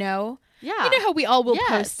 Yeah. You know? Yeah. You know how we all will Yes.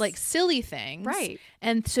 post like silly things. Right.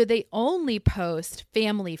 And so they only post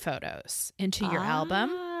family photos into your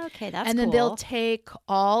album. Okay, that's And then cool. they'll take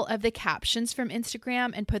all of the captions from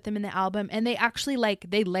Instagram and put them in the album, and they actually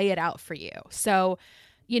they lay it out for you. So,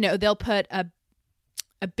 they'll put a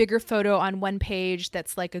bigger photo on one page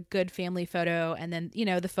that's like a good family photo, and then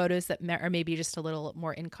the photos that are maybe just a little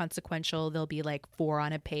more inconsequential, they'll be like 4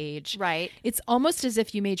 on a page. Right. It's almost as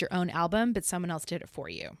if you made your own album, but someone else did it for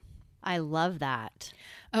you. I love that.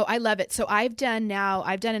 Oh, I love it. So I've done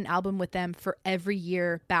an album with them for every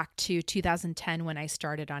year back to 2010 when I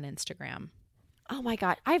started on Instagram. Oh my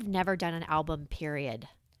God. I've never done an album, period.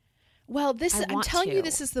 Well, I'm telling you, to.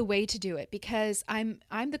 this is the way to do it, because I'm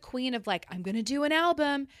the queen of like, I'm going to do an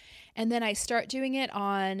album, and then I start doing it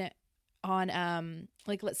on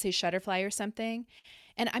like, let's say Shutterfly or something.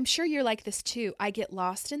 And I'm sure you're like this too. I get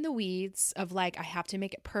lost in the weeds of like, I have to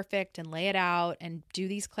make it perfect and lay it out and do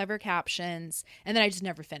these clever captions, and then I just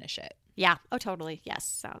never finish it. Yeah. Oh, totally. Yes.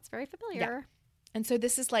 Sounds very familiar. Yeah. And so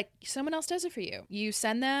this is like someone else does it for you. You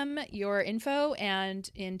send them your info, and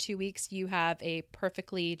in 2 weeks you have a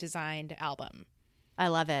perfectly designed album. I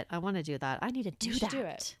love it. I want to do that. I need to do that. Do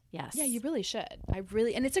it. Yes. Yeah, you really should.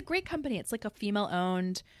 And it's a great company. It's like a female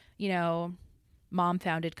owned, mom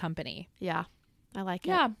founded company. Yeah. I like it.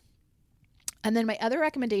 Yeah. And then my other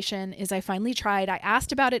recommendation is I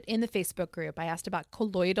asked about it in the Facebook group. I asked about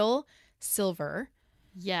colloidal silver.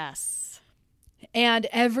 Yes. And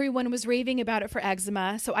everyone was raving about it for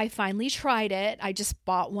eczema. So I finally tried it. I just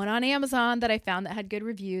bought one on Amazon that I found that had good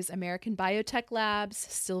reviews, American Biotech Labs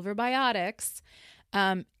Silver Biotics.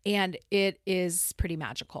 And it is pretty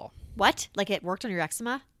magical. What? Like it worked on your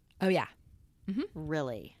eczema? Oh, yeah. Mm-hmm.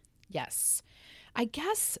 Really? Yes. I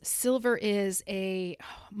guess silver is a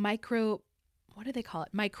what do they call it?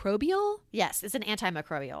 Microbial? Yes. It's an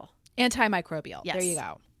antimicrobial. Antimicrobial. Yes. There you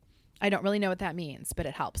go. I don't really know what that means, but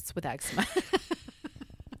it helps with eczema.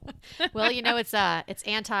 Well, it's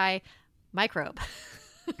anti-microbe.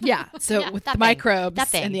 Yeah. So with the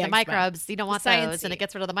microbes and the microbes, you don't want those, and it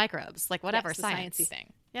gets rid of the microbes. Like whatever, yes, science. Sciencey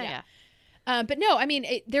thing. Yeah. But no, I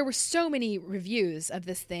mean, there were so many reviews of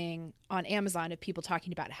this thing on Amazon of people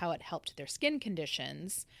talking about how it helped their skin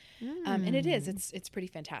conditions, and it's pretty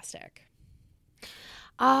fantastic.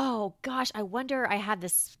 Oh gosh, I wonder. I had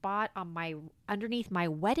this spot on underneath my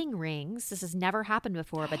wedding rings. This has never happened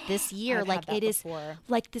before, but this year, like it is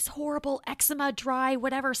like this horrible eczema, dry,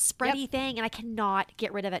 whatever spready thing, and I cannot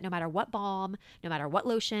get rid of it. No matter what balm, no matter what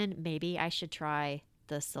lotion. Maybe I should try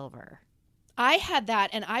the silver. I had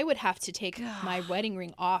that, and I would have to take my wedding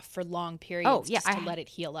ring off for long periods to let it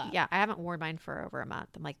heal up. Yeah, I haven't worn mine for over a month.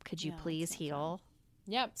 I'm like, could you please heal?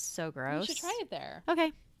 Yep. So gross. You should try it there.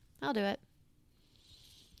 Okay, I'll do it.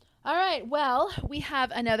 All right. Well, we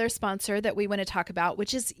have another sponsor that we want to talk about,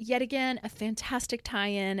 which is yet again a fantastic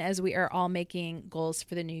tie-in as we are all making goals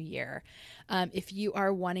for the new year. If you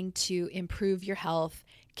are wanting to improve your health,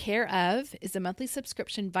 Care of is a monthly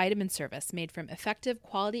subscription vitamin service made from effective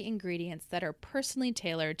quality ingredients that are personally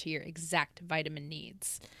tailored to your exact vitamin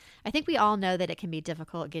needs. I think we all know that it can be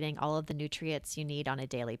difficult getting all of the nutrients you need on a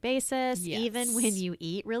daily basis, even when you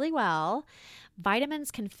eat really well.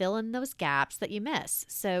 Vitamins can fill in those gaps that you miss.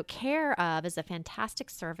 So Care of is a fantastic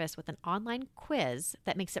service with an online quiz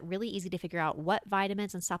that makes it really easy to figure out what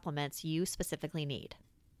vitamins and supplements you specifically need.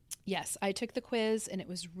 Yes, I took the quiz, and it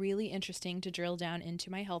was really interesting to drill down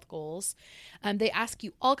into my health goals. They ask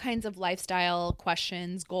you all kinds of lifestyle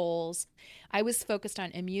questions, goals. I was focused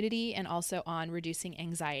on immunity and also on reducing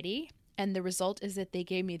anxiety. And the result is that they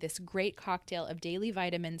gave me this great cocktail of daily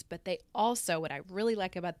vitamins, but they also, what I really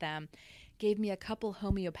like about them, gave me a couple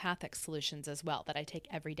homeopathic solutions as well that I take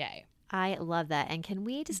every day. I love that. And can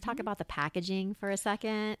we just talk about the packaging for a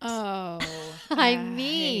second? Oh, I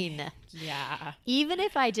mean, yeah. Even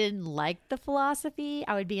if I didn't like the philosophy,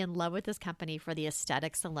 I would be in love with this company for the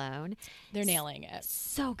aesthetics alone. They're nailing it.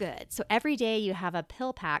 So good. So every day you have a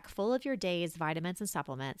pill pack full of your day's vitamins and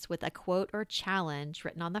supplements with a quote or challenge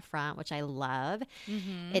written on the front, which I love.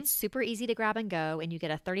 Mm-hmm. It's super easy to grab and go, and you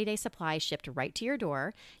get a 30-day supply shipped right to your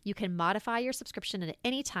door. You can modify your subscription at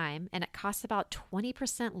any time, and it costs about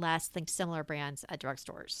 20% less than similar brands at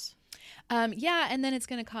drugstores. Yeah, and then it's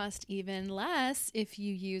going to cost even less if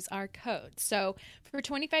you use our code. So for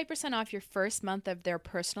 25% off your first month of their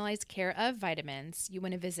personalized Care of vitamins, you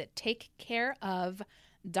want to visit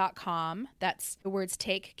takecareof.com. That's the words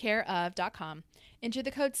takecareof.com. Enter the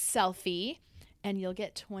code SELFIE, and you'll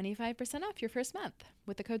get 25% off your first month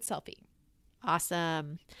with the code SELFIE.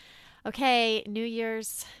 Awesome. Okay, New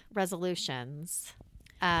Year's resolutions.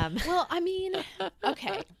 Well, I mean,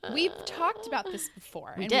 okay, we've talked about this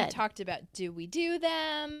before. We talked about, do we do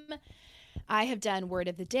them? I have done word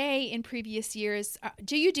of the day in previous years.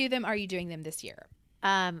 Do you do them? Are you doing them this year?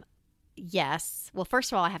 Yes. Well,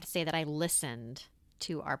 first of all, I have to say that I listened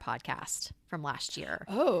to our podcast from last year.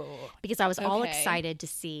 Oh. Because I was all excited to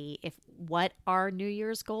see what our New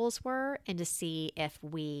Year's goals were and to see if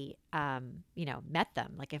we, met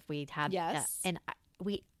them. Like if we had, yes.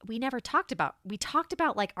 We never talked about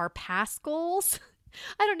like our past goals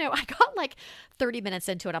I don't know. I got like 30 minutes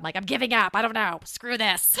into it. I'm like, I'm giving up. I don't know. Screw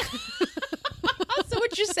this. So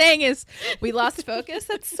what you're saying is we lost focus?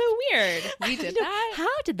 That's so weird. We did that?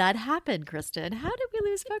 How did that happen, Kristen? How did we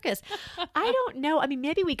lose focus? I don't know. I mean,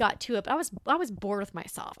 maybe we got to it, but I was bored with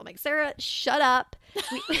myself. I'm like, Sarah, shut up.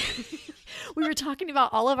 We were talking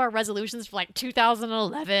about all of our resolutions for like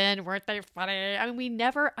 2011. Weren't they funny? I mean,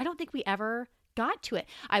 I don't think we ever got to it.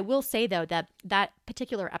 I will say though that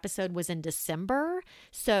particular episode was in December.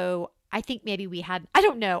 So I think maybe we had, I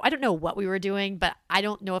don't know what we were doing, but I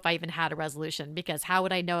don't know if I even had a resolution, because how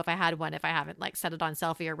would I know if I had one if I haven't like set it on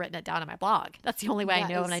Selfie or written it down on my blog? That's the only way I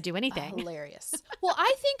know when I do anything. Hilarious. Well,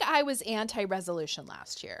 I think I was anti-resolution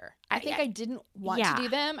last year. I think I didn't want to do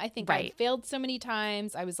them. I think I failed so many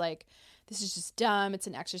times. I was like, this is just dumb. It's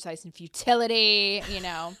an exercise in futility, you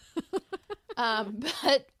know.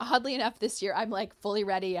 But oddly enough, this year I'm like fully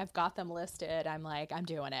ready. I've got them listed. I'm like, I'm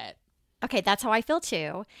doing it. Okay, that's how I feel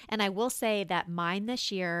too. And I will say that mine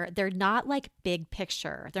this year, they're not like big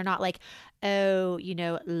picture. They're not like, oh,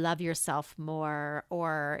 love yourself more,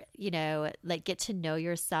 or, like get to know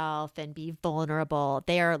yourself and be vulnerable.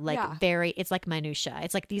 They are like it's like minutia.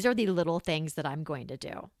 It's like, these are the little things that I'm going to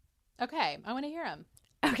do. Okay, I want to hear them.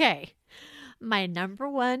 Okay. My number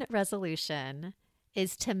one resolution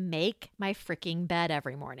is to make my freaking bed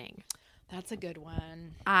every morning. That's a good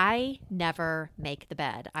one. I never make the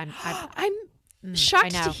bed. I'm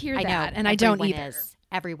shocked to hear that, and I don't either.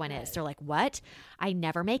 Everyone is. They're like, what? I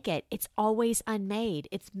never make it. It's always unmade.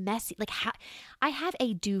 It's messy. Like, I have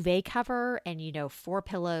a duvet cover and, 4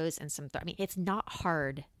 pillows and some, it's not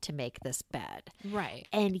hard to make this bed. Right.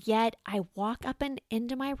 And yet I walk up and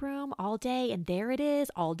into my room all day and there it is,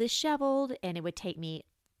 all disheveled, and it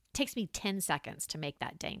takes me 10 seconds to make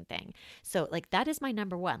that dang thing. So like, that is my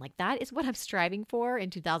number one. Like, that is what I'm striving for in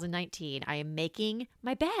 2019. I am making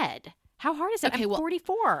my bed. How hard is it? Okay, I'm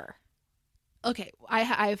 44. Okay, I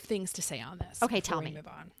have things to say on this. Okay, tell me. Move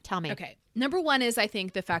on. Tell me. Okay, number one is I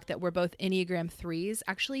think the fact that we're both Enneagram 3s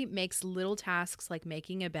actually makes little tasks like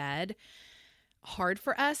making a bed hard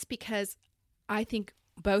for us, because I think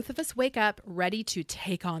both of us wake up ready to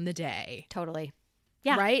take on the day. Totally.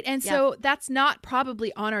 Yeah. Right? And so that's not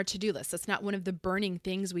probably on our to-do list. That's not one of the burning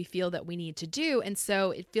things we feel that we need to do. And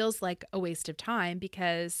so it feels like a waste of time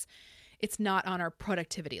because it's not on our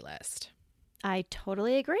productivity list. I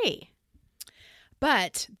totally agree.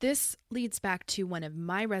 But this leads back to one of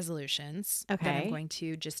my resolutions that Okay. I'm going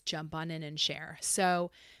to just jump on in and share.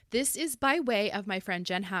 So this is by way of my friend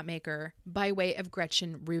Jen Hatmaker, by way of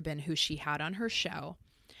Gretchen Rubin, who she had on her show.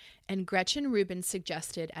 And Gretchen Rubin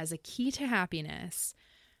suggested as a key to happiness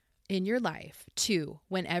in your life to,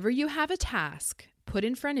 whenever you have a task put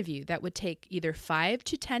in front of you that would take either 5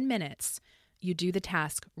 to 10 minutes, you do the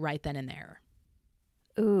task right then and there.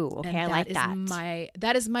 Ooh, okay, I like that.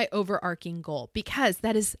 That is my overarching goal, because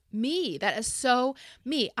that is me. That is so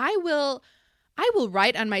me. I will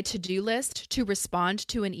write on my to-do list to respond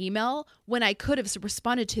to an email when I could have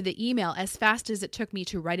responded to the email as fast as it took me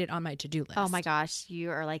to write it on my to-do list. Oh my gosh,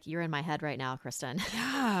 you're in my head right now, Kristen.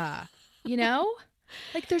 Yeah.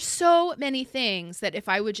 Like there's so many things that if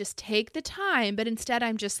I would just take the time, but instead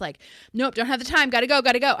I'm just like, nope, don't have the time. Gotta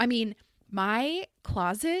go. I mean, my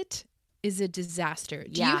closet is a disaster.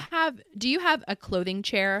 Do you have a clothing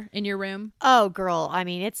chair in your room? Oh, girl. I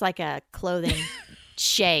mean, it's like a clothing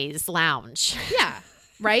chaise lounge. Yeah.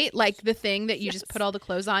 Right? Like the thing that you just put all the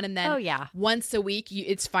clothes on, and then once a week,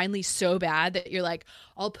 it's finally so bad that you're like,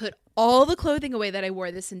 I'll put all the clothing away that I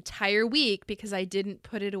wore this entire week because I didn't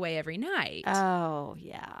put it away every night. Oh,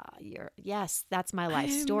 yeah. Yes, that's my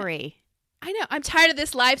life story. I know. I'm tired of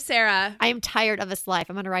this life, Sarah. I am tired of this life.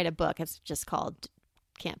 I'm going to write a book. It's just called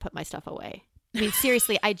Can't Put My Stuff Away. I mean,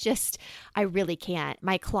 seriously, I really can't.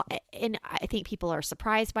 And I think people are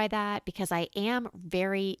surprised by that because I am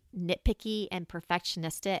very nitpicky and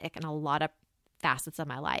perfectionistic in a lot of facets of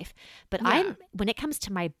my life. But when it comes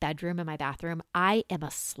to my bedroom and my bathroom, I am a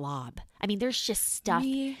slob. I mean, there's just stuff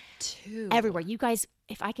everywhere. You guys,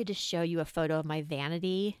 if I could just show you a photo of my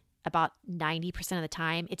vanity, about 90% of the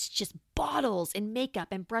time, it's just bottles and makeup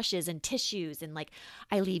and brushes and tissues. And like,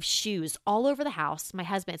 I leave shoes all over the house. My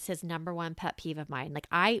husband, it's his number one pet peeve of mine. Like,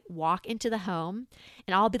 I walk into the home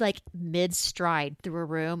and I'll be like mid stride through a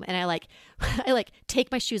room. And I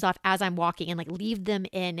take my shoes off as I'm walking and like leave them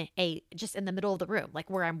just in the middle of the room,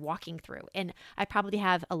 like where I'm walking through. And I probably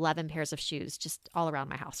have 11 pairs of shoes just all around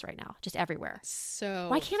my house right now, just everywhere. So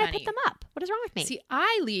why can't I pick them up? What is wrong with me? See,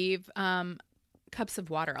 I leave, cups of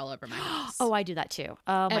water all over my house. Oh, I do that too.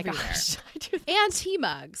 Oh my Everywhere. gosh. I do that. And tea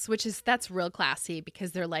mugs, that's real classy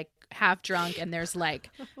because they're like half drunk and there's like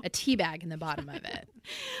a tea bag in the bottom of it.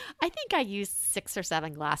 I think I use 6 or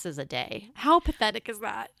 7 glasses a day. How pathetic is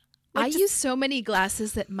that? I use so many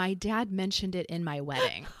glasses that my dad mentioned it in my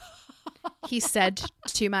wedding. He said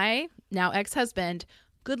to my now ex-husband,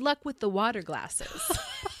 "Good luck with the water glasses."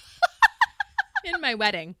 In my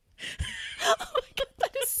wedding. Oh my God,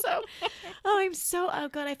 that is so. Oh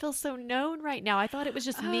God, I feel so known right now. I thought it was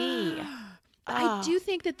just me. I do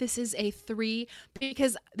think that this is a 3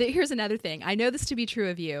 because here's another thing. I know this to be true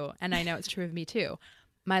of you, and I know it's true of me too.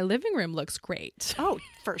 My living room looks great. Oh,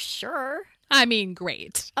 for sure. I mean,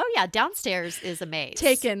 great. Oh yeah, downstairs is a maze.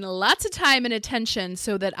 Taken lots of time and attention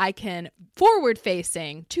so that I can forward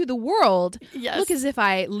facing to the world look as if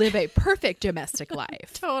I live a perfect domestic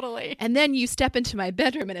life. Totally. And then you step into my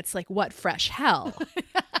bedroom and it's like, what fresh hell?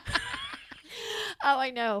 Oh,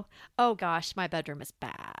 I know. Oh gosh, my bedroom is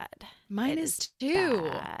bad. Mine is too.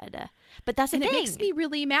 Bad. But that's the thing. It makes me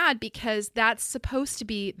really mad because that's supposed to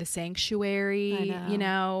be the sanctuary, you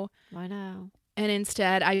know? I know. And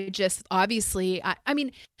instead, I just obviously, I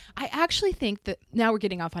mean, I actually think that now we're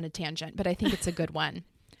getting off on a tangent, but I think it's a good one.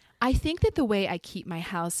 I think that the way I keep my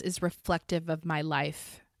house is reflective of my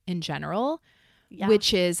life in general,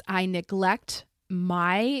 which is I neglect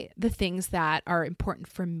the things that are important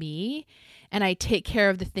for me, and I take care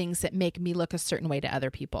of the things that make me look a certain way to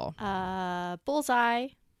other people. Bullseye.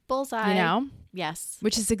 You know? Yes.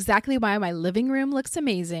 Which is exactly why my living room looks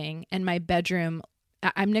amazing and my bedroom,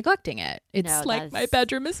 I'm neglecting it. It's my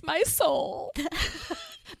bedroom is my soul.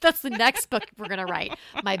 That's the next book we're going to write.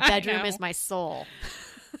 My bedroom is my soul.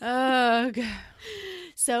 Ugh.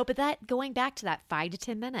 So, but that going back to that 5 to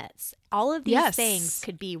 10 minutes, all of these things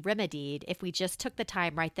could be remedied if we just took the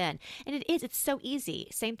time right then. And it's so easy.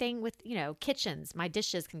 Same thing with, kitchens. My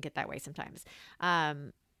dishes can get that way sometimes.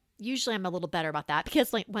 Usually I'm a little better about that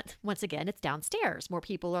because like once again, it's downstairs. More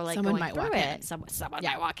people are like someone going might through walk it. in. Someone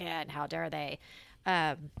might walk in. How dare they?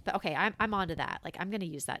 But okay, I'm onto that. Like I'm going to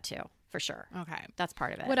use that too, for sure. Okay. That's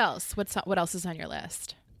part of it. What else? What else is on your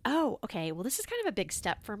list? Oh, okay. Well, this is kind of a big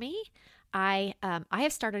step for me. I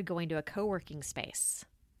have started going to a co-working space.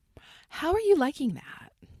 How are you liking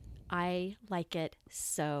that? I like it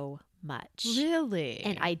so much. Really?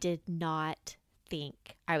 And I did not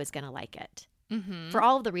think I was going to like it. Mm-hmm. For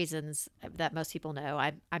all of the reasons that most people know.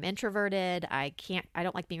 I'm introverted. I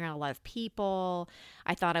don't like being around a lot of people.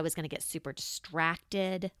 I thought I was going to get super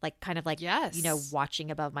distracted, watching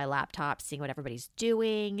above my laptop, seeing what everybody's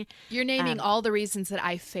doing. You're naming all the reasons that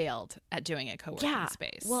I failed at doing a co-working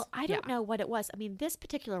space. Well, I don't know what it was. I mean, this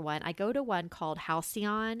particular one, I go to one called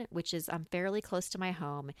Halcyon, which is fairly close to my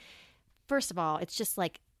home. First of all, it's just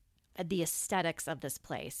like the aesthetics of this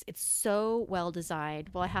place. It's so well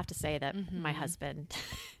designed. Well, I have to say that my husband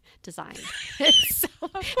designed it. So,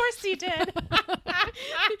 of course he did.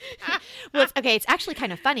 Well, it's actually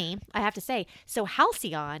kind of funny, I have to say. So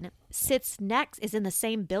Halcyon is in the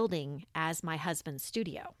same building as my husband's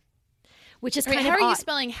studio, which is kind of odd. How are you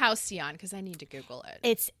spelling Halcyon? Because I need to Google it.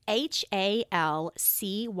 It's Halcyon.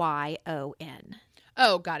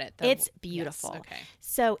 Oh, got it. It's beautiful. Yes, okay.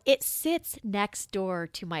 So it sits next door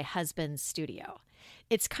to my husband's studio.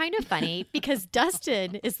 It's kind of funny because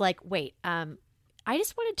Dustin is like, wait, I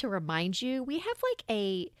just wanted to remind you, we have like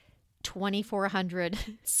a 2,400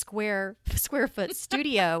 square foot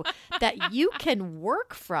studio that you can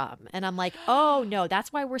work from. And I'm like, oh no,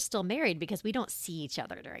 that's why we're still married, because we don't see each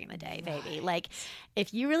other during the day, baby. Like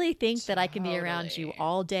if you really think that I can be around you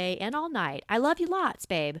all day and all night, I love you lots,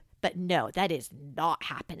 babe. But no, that is not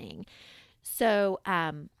happening. So,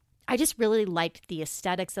 I just really liked the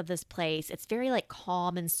aesthetics of this place. It's very like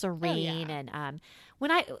calm and serene. Oh, yeah. And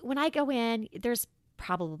when I go in, there's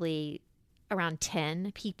probably around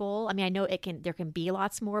 10 people. I mean, I know there can be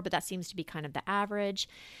lots more, but that seems to be kind of the average.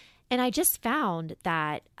 And I just found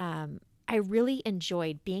that I really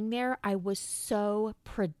enjoyed being there. I was so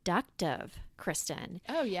productive, Kristen.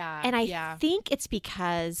 Oh, yeah. And I think it's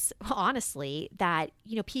because, honestly, that,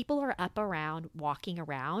 people are up around, walking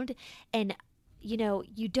around, and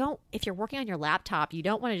if you're working on your laptop, you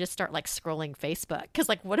don't want to just start like scrolling Facebook. Because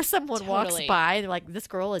like, what if someone walks by and they're like, this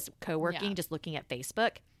girl is co-working, just looking at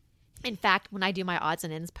Facebook? In fact, when I do my odds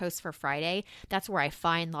and ends posts for Friday, that's where I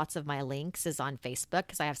find lots of my links is on Facebook,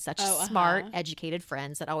 because I have such smart, educated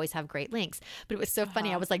friends that always have great links. But it was so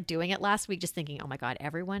funny. I was like doing it last week, just thinking, oh my God,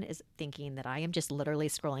 everyone is thinking that I am just literally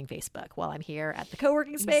scrolling Facebook while I'm here at the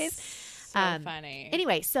co-working space. So funny.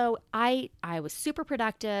 Anyway, so I was super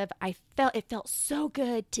productive. It felt so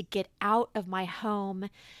good to get out of my home.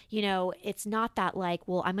 You know, it's not that like,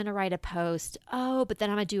 well, I'm going to write a post. Oh, but then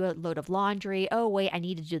I'm going to do a load of laundry. Oh, wait, I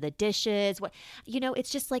need to do the dishes. What, you know,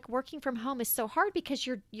 it's just like working from home is so hard because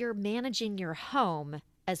you're managing your home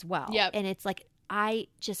as well. Yep. And it's like,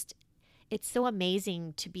 it's so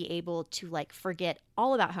amazing to be able to like forget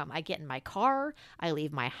all about home. I get in my car, I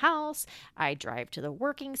leave my house, I drive to the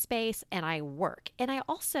working space, and I work. And I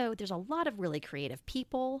also, there's a lot of really creative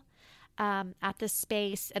people at this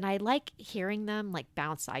space, and I like hearing them like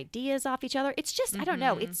bounce ideas off each other. It's just, I don't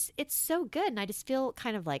know, it's so good, and I just feel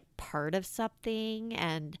kind of like part of something,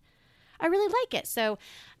 and I really like it. So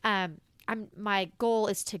my goal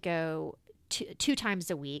is to go two times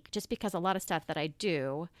a week, just because a lot of stuff that I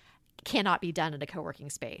do cannot be done in a co-working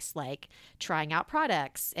space, like trying out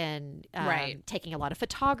products and taking a lot of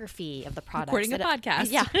photography of the products. Recording a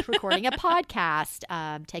podcast. Yeah, recording a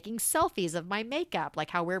podcast, taking selfies of my makeup. Like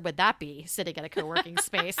how weird would that be, sitting in a co-working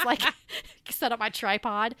space, like set up my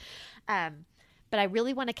tripod. But I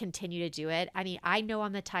really want to continue to do it. I mean, I know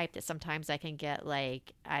I'm the type that sometimes I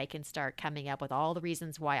can start coming up with all the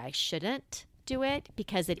reasons why I shouldn't do it,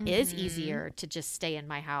 because it is easier to just stay in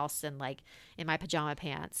my house and like in my pajama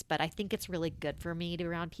pants. But I think it's really good for me to be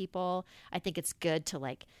around people. I think it's good to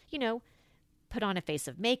like, you know, put on a face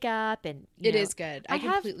of makeup, and it is good. I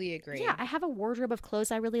completely agree. Yeah, I have a wardrobe of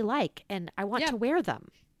clothes I really like, and I want to wear them,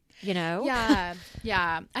 you know? Yeah.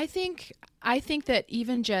 I think that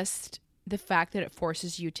even just the fact that it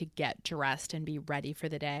forces you to get dressed and be ready for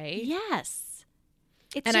the day. Yes.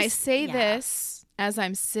 I say this as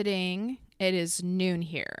I'm sitting. It is noon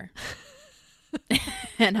here.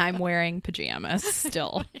 And I'm wearing pajamas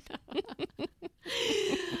still.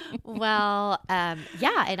 Well,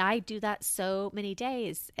 yeah, and I do that so many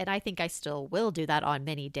days, and I think I still will do that on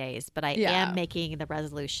many days, but I am making the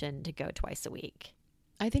resolution to go twice a week.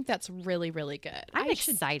 I think that's really, really good. I'm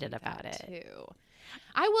excited about it too.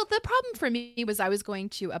 The problem for me was I was going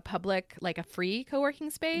to a free co-working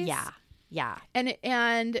space. Yeah.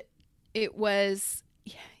 And it was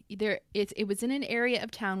it was in an area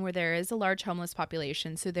of town where there is a large homeless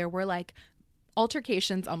population, so there were like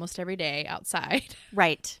altercations almost every day outside.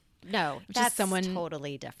 Right. No, that's someone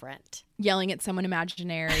totally different. Yelling at someone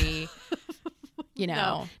imaginary, you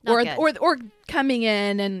know, No, or coming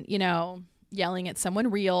in and, you know, yelling at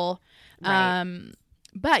someone real. Right.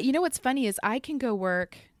 But you know what's funny is I can go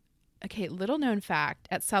work. Okay, little known fact,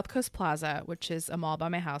 at South Coast Plaza, which is a mall by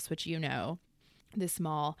my house, which you know, this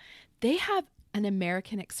mall, they have an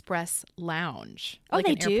American Express lounge. Oh, like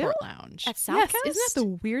they an do? airport lounge. At South Coast? Isn't that the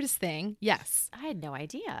weirdest thing? Yes. I had no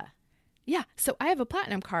idea. Yeah. So I have a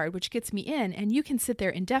platinum card, which gets me in, and you can sit there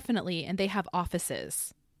indefinitely, and they have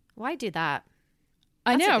offices. Why do that?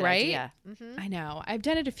 I That's a know, good right? idea. Mm-hmm. I know. I've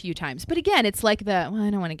done it a few times. But again, it's like I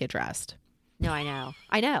don't want to get dressed. No, I know.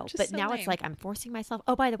 Just But so now lame. it's like I'm forcing myself.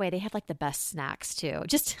 Oh, by the way, they have like the best snacks too.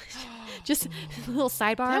 Just a little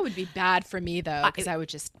sidebar. That would be bad for me, though, because I would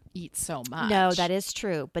just eat so much. No, that is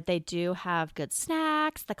true. But they do have good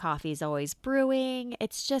snacks. The coffee's always brewing.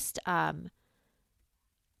 It's just, I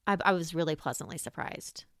was really pleasantly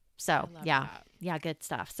surprised. So yeah, good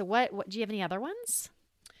stuff. So what do you have any other ones?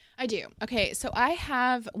 I do. Okay, so I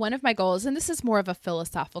have one of my goals, and this is more of a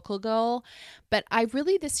philosophical goal, but I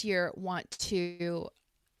really this year want to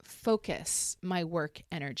focus my work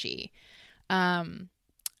energy.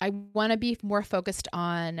 I want to be more focused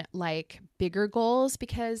on like bigger goals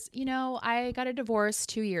because, you know, I got a divorce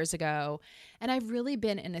 2 years ago and I've really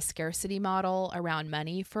been in a scarcity model around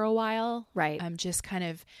money for a while. Right. I'm just kind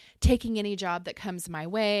of taking any job that comes my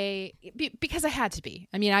way because I had to be.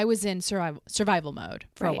 I mean, I was in survival mode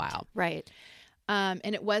for a while. Right. And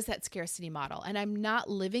it was that scarcity model. And I'm not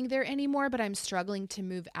living there anymore, but I'm struggling to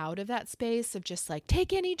move out of that space of just like,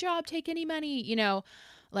 take any job, take any money, you know,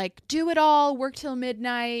 like do it all, work till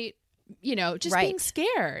midnight, you know, just being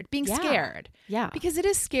scared. Yeah. Because it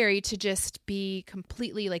is scary to just be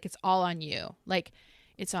completely like it's all on you. Like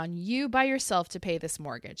it's on you by yourself to pay this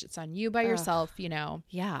mortgage. It's on you by yourself, you know.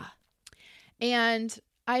 Yeah. And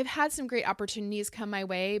I've had some great opportunities come my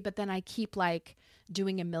way, but then I keep like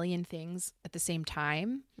doing a million things at the same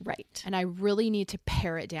time. Right. And I really need to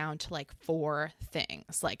pare it down to like 4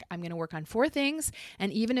 things. Like I'm going to work on 4 things.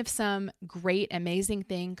 And even if some great, amazing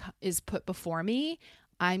thing is put before me,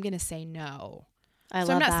 I'm going to say no. I'm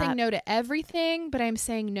not saying no to everything, but I'm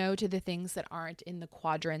saying no to the things that aren't in the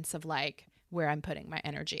quadrants of like where I'm putting my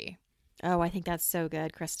energy. Oh, I think that's so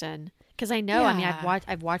good, Kristen. Because I know, I mean,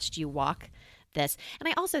 I've watched you walk this. And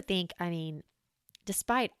I also think, I mean,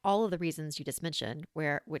 despite all of the reasons you just mentioned,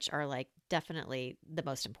 which are like definitely the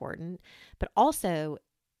most important. But also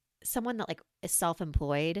someone that like is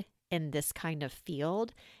self-employed in this kind of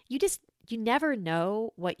field, you never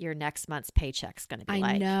know what your next month's paycheck's going to be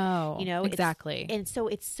like. I know. Exactly. And so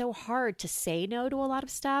it's so hard to say no to a lot of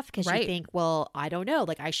stuff because you think, well, I don't know.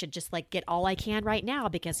 Like I should just like get all I can right now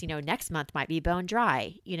because, next month might be bone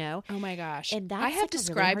dry, Oh my gosh. And that's I have like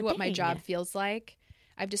described a really hard what my thing. job feels like.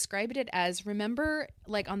 I've described it as, remember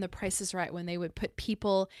like on The Price is Right when they would put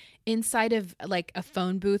people inside of like a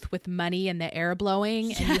phone booth with money and the air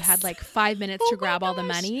blowing and you had like 5 minutes to grab all the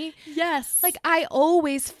money? Yes. Like I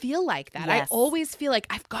always feel like that. Yes. I always feel like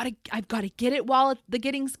I've got to get it while the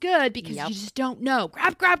getting's good because you just don't know.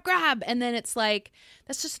 Grab. And then it's like,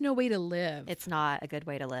 that's just no way to live. It's not a good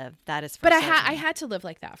way to live. That is for But certain. I had to live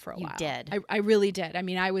like that for a while. You did. I really did. I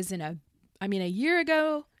mean, a year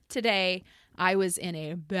ago today, I was in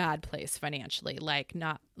a bad place financially, like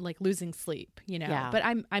not like losing sleep, Yeah. but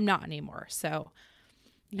I'm not anymore. So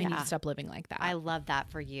I need Yeah. to stop living like that. I love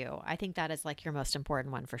that for you. I think that is like your most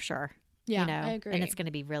important one for sure. Yeah, I agree. And it's going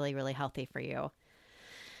to be really, really healthy for you.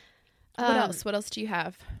 What else? What else do you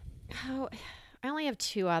have? Oh, I only have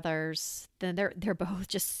two others. Then they're both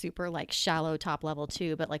just super like shallow top level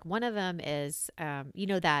too. But like one of them is,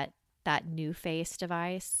 that NuFace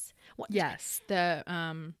device. Yes.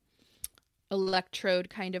 The electrode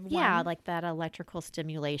kind of one. Yeah, like that electrical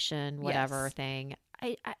stimulation, whatever Yes. thing.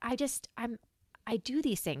 I do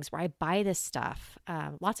these things where I buy this stuff.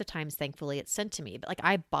 Lots of times, thankfully, it's sent to me. But like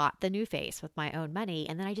I bought the NuFace with my own money,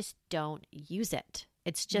 and then I just don't use it.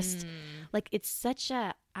 It's just like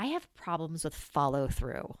I have problems with follow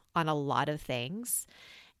through on a lot of things,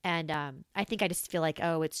 and I think I just feel like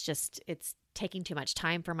it's taking too much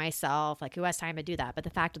time for myself. Like who has time to do that? But the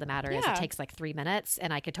fact of the matter is, it takes like 3 minutes,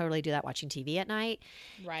 and I could totally do that watching TV at night.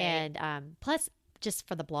 Right. And plus, just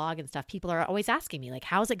for the blog and stuff, people are always asking me like,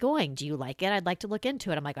 how's it going? Do you like it? I'd like to look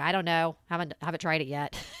into it. I'm like, I don't know. Haven't tried it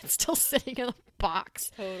yet. It's still sitting in a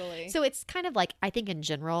box. Totally. So it's kind of like, I think in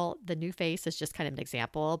general, the NuFace is just kind of an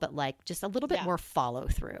example, but like just a little bit more follow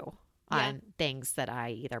through on things that I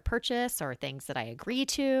either purchase or things that I agree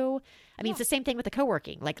to. I mean, it's the same thing with the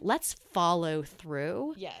co-working. Like, let's follow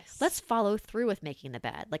through. Yes. Let's follow through with making the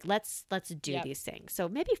bed. Like, let's do these things. So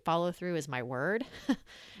maybe follow through is my word.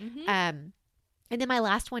 And then my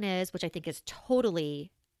last one is, which I think is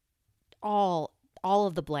totally all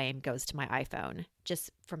of the blame goes to my iPhone, just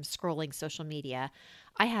from scrolling social media.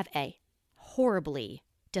 I have a horribly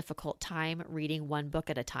difficult time reading one book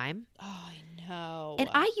at a time. Oh, I know. And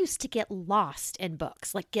I used to get lost in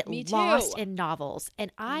books, like get Me too. lost in novels.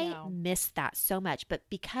 And I know. miss that so much. But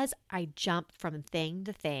because I jump from thing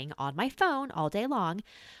to thing on my phone all day long,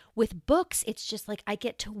 with books, it's just like I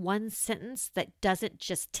get to one sentence that doesn't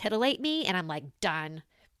just titillate me and I'm like, done.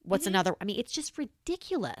 What's another? I mean, it's just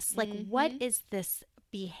ridiculous. Like, what is this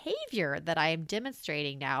behavior that I am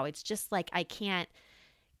demonstrating now? It's just like I can't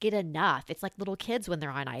get enough. It's like little kids when they're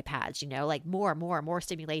on iPads, like more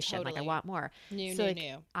stimulation. Like I Totally. want more. New.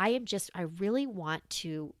 I really want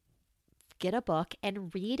to get a book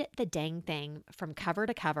and read the dang thing from cover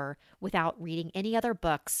to cover without reading any other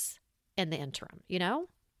books in the interim,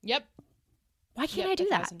 Yep. Why can't I do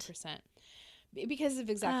that? 1,000%. Because of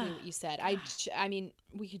exactly what you said. I mean,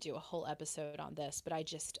 we could do a whole episode on this, but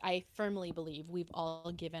I firmly believe we've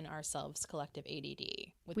all given ourselves collective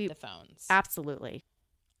ADD with the phones. Absolutely.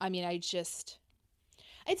 I mean, it's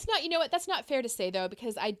not, you know what? That's not fair to say though,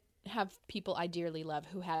 because I have people I dearly love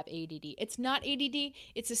who have ADD. It's not ADD.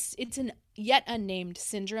 It's an yet unnamed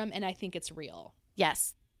syndrome. And I think it's real.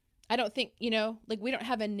 Yes. I don't think, like we don't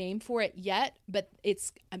have a name for it yet, but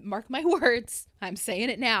it's, mark my words, I'm saying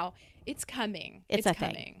it now. It's coming. It's a thing.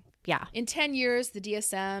 coming. Yeah. In 10 years, the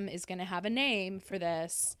DSM is going to have a name for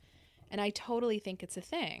this. And I totally think it's a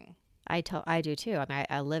thing. I do too. I mean,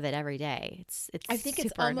 I live it every day. It's I think super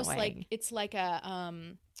it's almost annoying.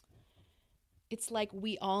 like, it's like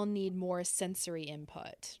we all need more sensory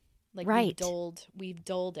input. Like Right. we've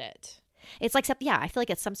dulled it. It's like, I feel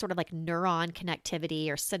like it's some sort of like neuron connectivity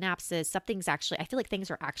or synapses. I feel like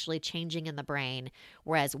things are actually changing in the brain,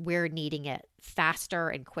 whereas we're needing it faster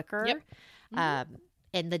and quicker. Yep.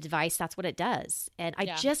 And the device, that's what it does. And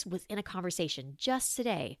I just was in a conversation just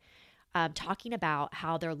today talking about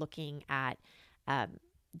how they're looking at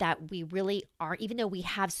that we really are, even though we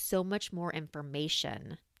have so much more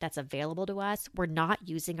information that's available to us, we're not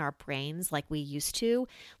using our brains like we used to.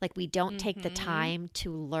 Like we don't take the time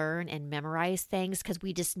to learn and memorize things because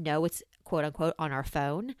we just know it's quote unquote on our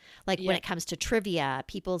phone. Like when it comes to trivia,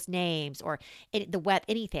 people's names, or the web,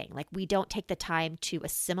 anything, like we don't take the time to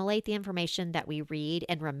assimilate the information that we read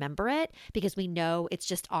and remember it because we know it's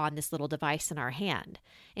just on this little device in our hand.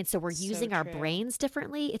 And so we're using our brains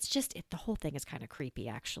differently. It's just, the whole thing is kind of creepy,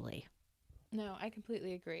 actually. No, I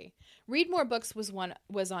completely agree. Read more books was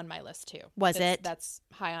on my list too. That's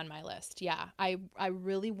high on my list. Yeah. I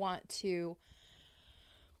really want to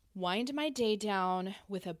wind my day down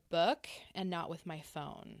with a book and not with my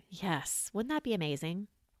phone. Yes. Wouldn't that be amazing?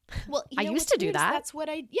 Well, I used to do that. That's what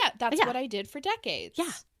I did for decades.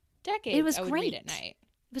 Yeah. Decades. It was I would great. read at night.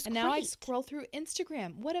 It was and great. Now I scroll through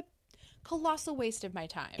Instagram. What a colossal waste of my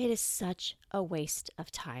time. It is such a waste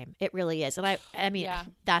of time. It really is. And I mean,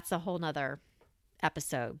 that's a whole nother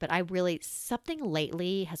episode, but something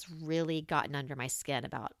lately has really gotten under my skin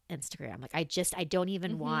about Instagram. Like I don't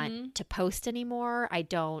even want to post anymore.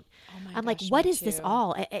 I'm like, what is this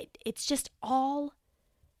all? It's just all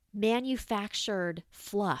manufactured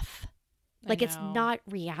fluff. Like it's not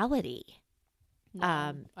reality.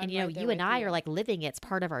 No, and you and I are like living it's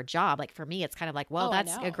part of our job. Like for me, it's kind of like, well,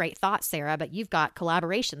 that's a great thought, Sarah, but you've got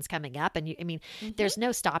collaborations coming up and there's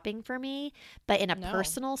no stopping for me, but in a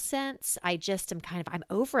personal sense, I just am I'm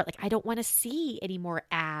over it. Like I don't want to see any more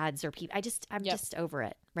ads or people. I'm just over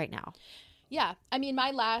it right now. Yeah. I mean,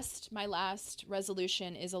 my last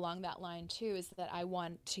resolution is along that line too, is that I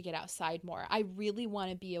want to get outside more. I really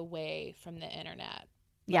want to be away from the internet.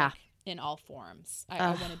 In all forms. I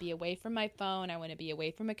want to be away from my phone. I want to be away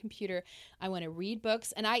from a computer. I want to read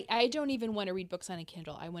books. And I don't even want to read books on a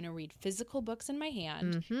Kindle. I want to read physical books in my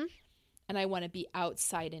hand. And I want to be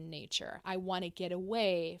outside in nature. I want to get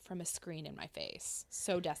away from a screen in my face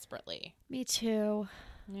so desperately. Me too.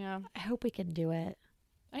 Yeah. I hope we can do it.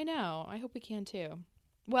 I know. I hope we can too.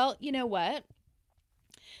 Well, you know what?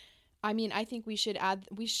 I mean, I think we should add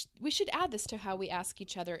this to how we ask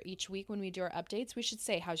each other each week when we do our updates. We should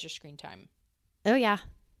say, "How's your screen time?" Oh yeah.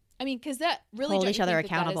 I mean, because that really hold each other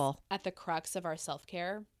accountable. That is at the crux of our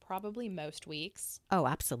self-care. Probably most weeks. Oh,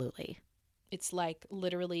 absolutely. It's like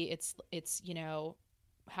literally, it's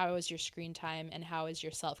how is your screen time and how is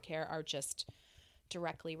your self-care are just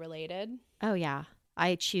directly related. Oh yeah,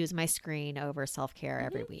 I choose my screen over self-care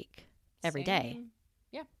every week, every day.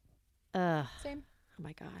 Yeah. Same. Oh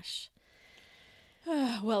my gosh.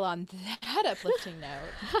 Well, on that uplifting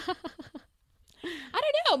note, I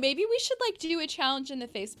don't know. Maybe we should do a challenge in the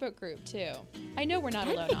Facebook group too. I know we're not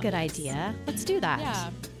alone. That'd be a good idea. Let's do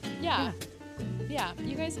that. Yeah.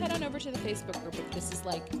 You guys head on over to the Facebook group if this is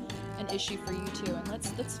an issue for you too, and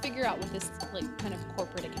let's figure out what this kind of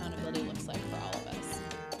corporate accountability looks like for all of us.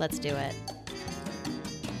 Let's do it.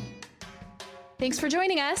 Thanks for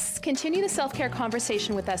joining us. Continue the self-care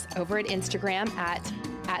conversation with us over at Instagram at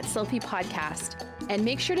Selfie Podcast. And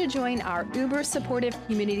make sure to join our uber supportive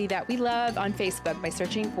community that we love on Facebook by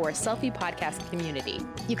searching for Selfie Podcast Community.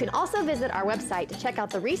 You can also visit our website to check out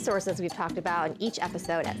the resources we've talked about in each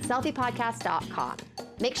episode at selfiepodcast.com.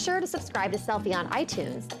 Make sure to subscribe to Selfie on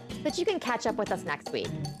iTunes so that you can catch up with us next week.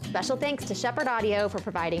 Special thanks to Shepherd Audio for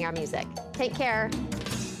providing our music. Take care.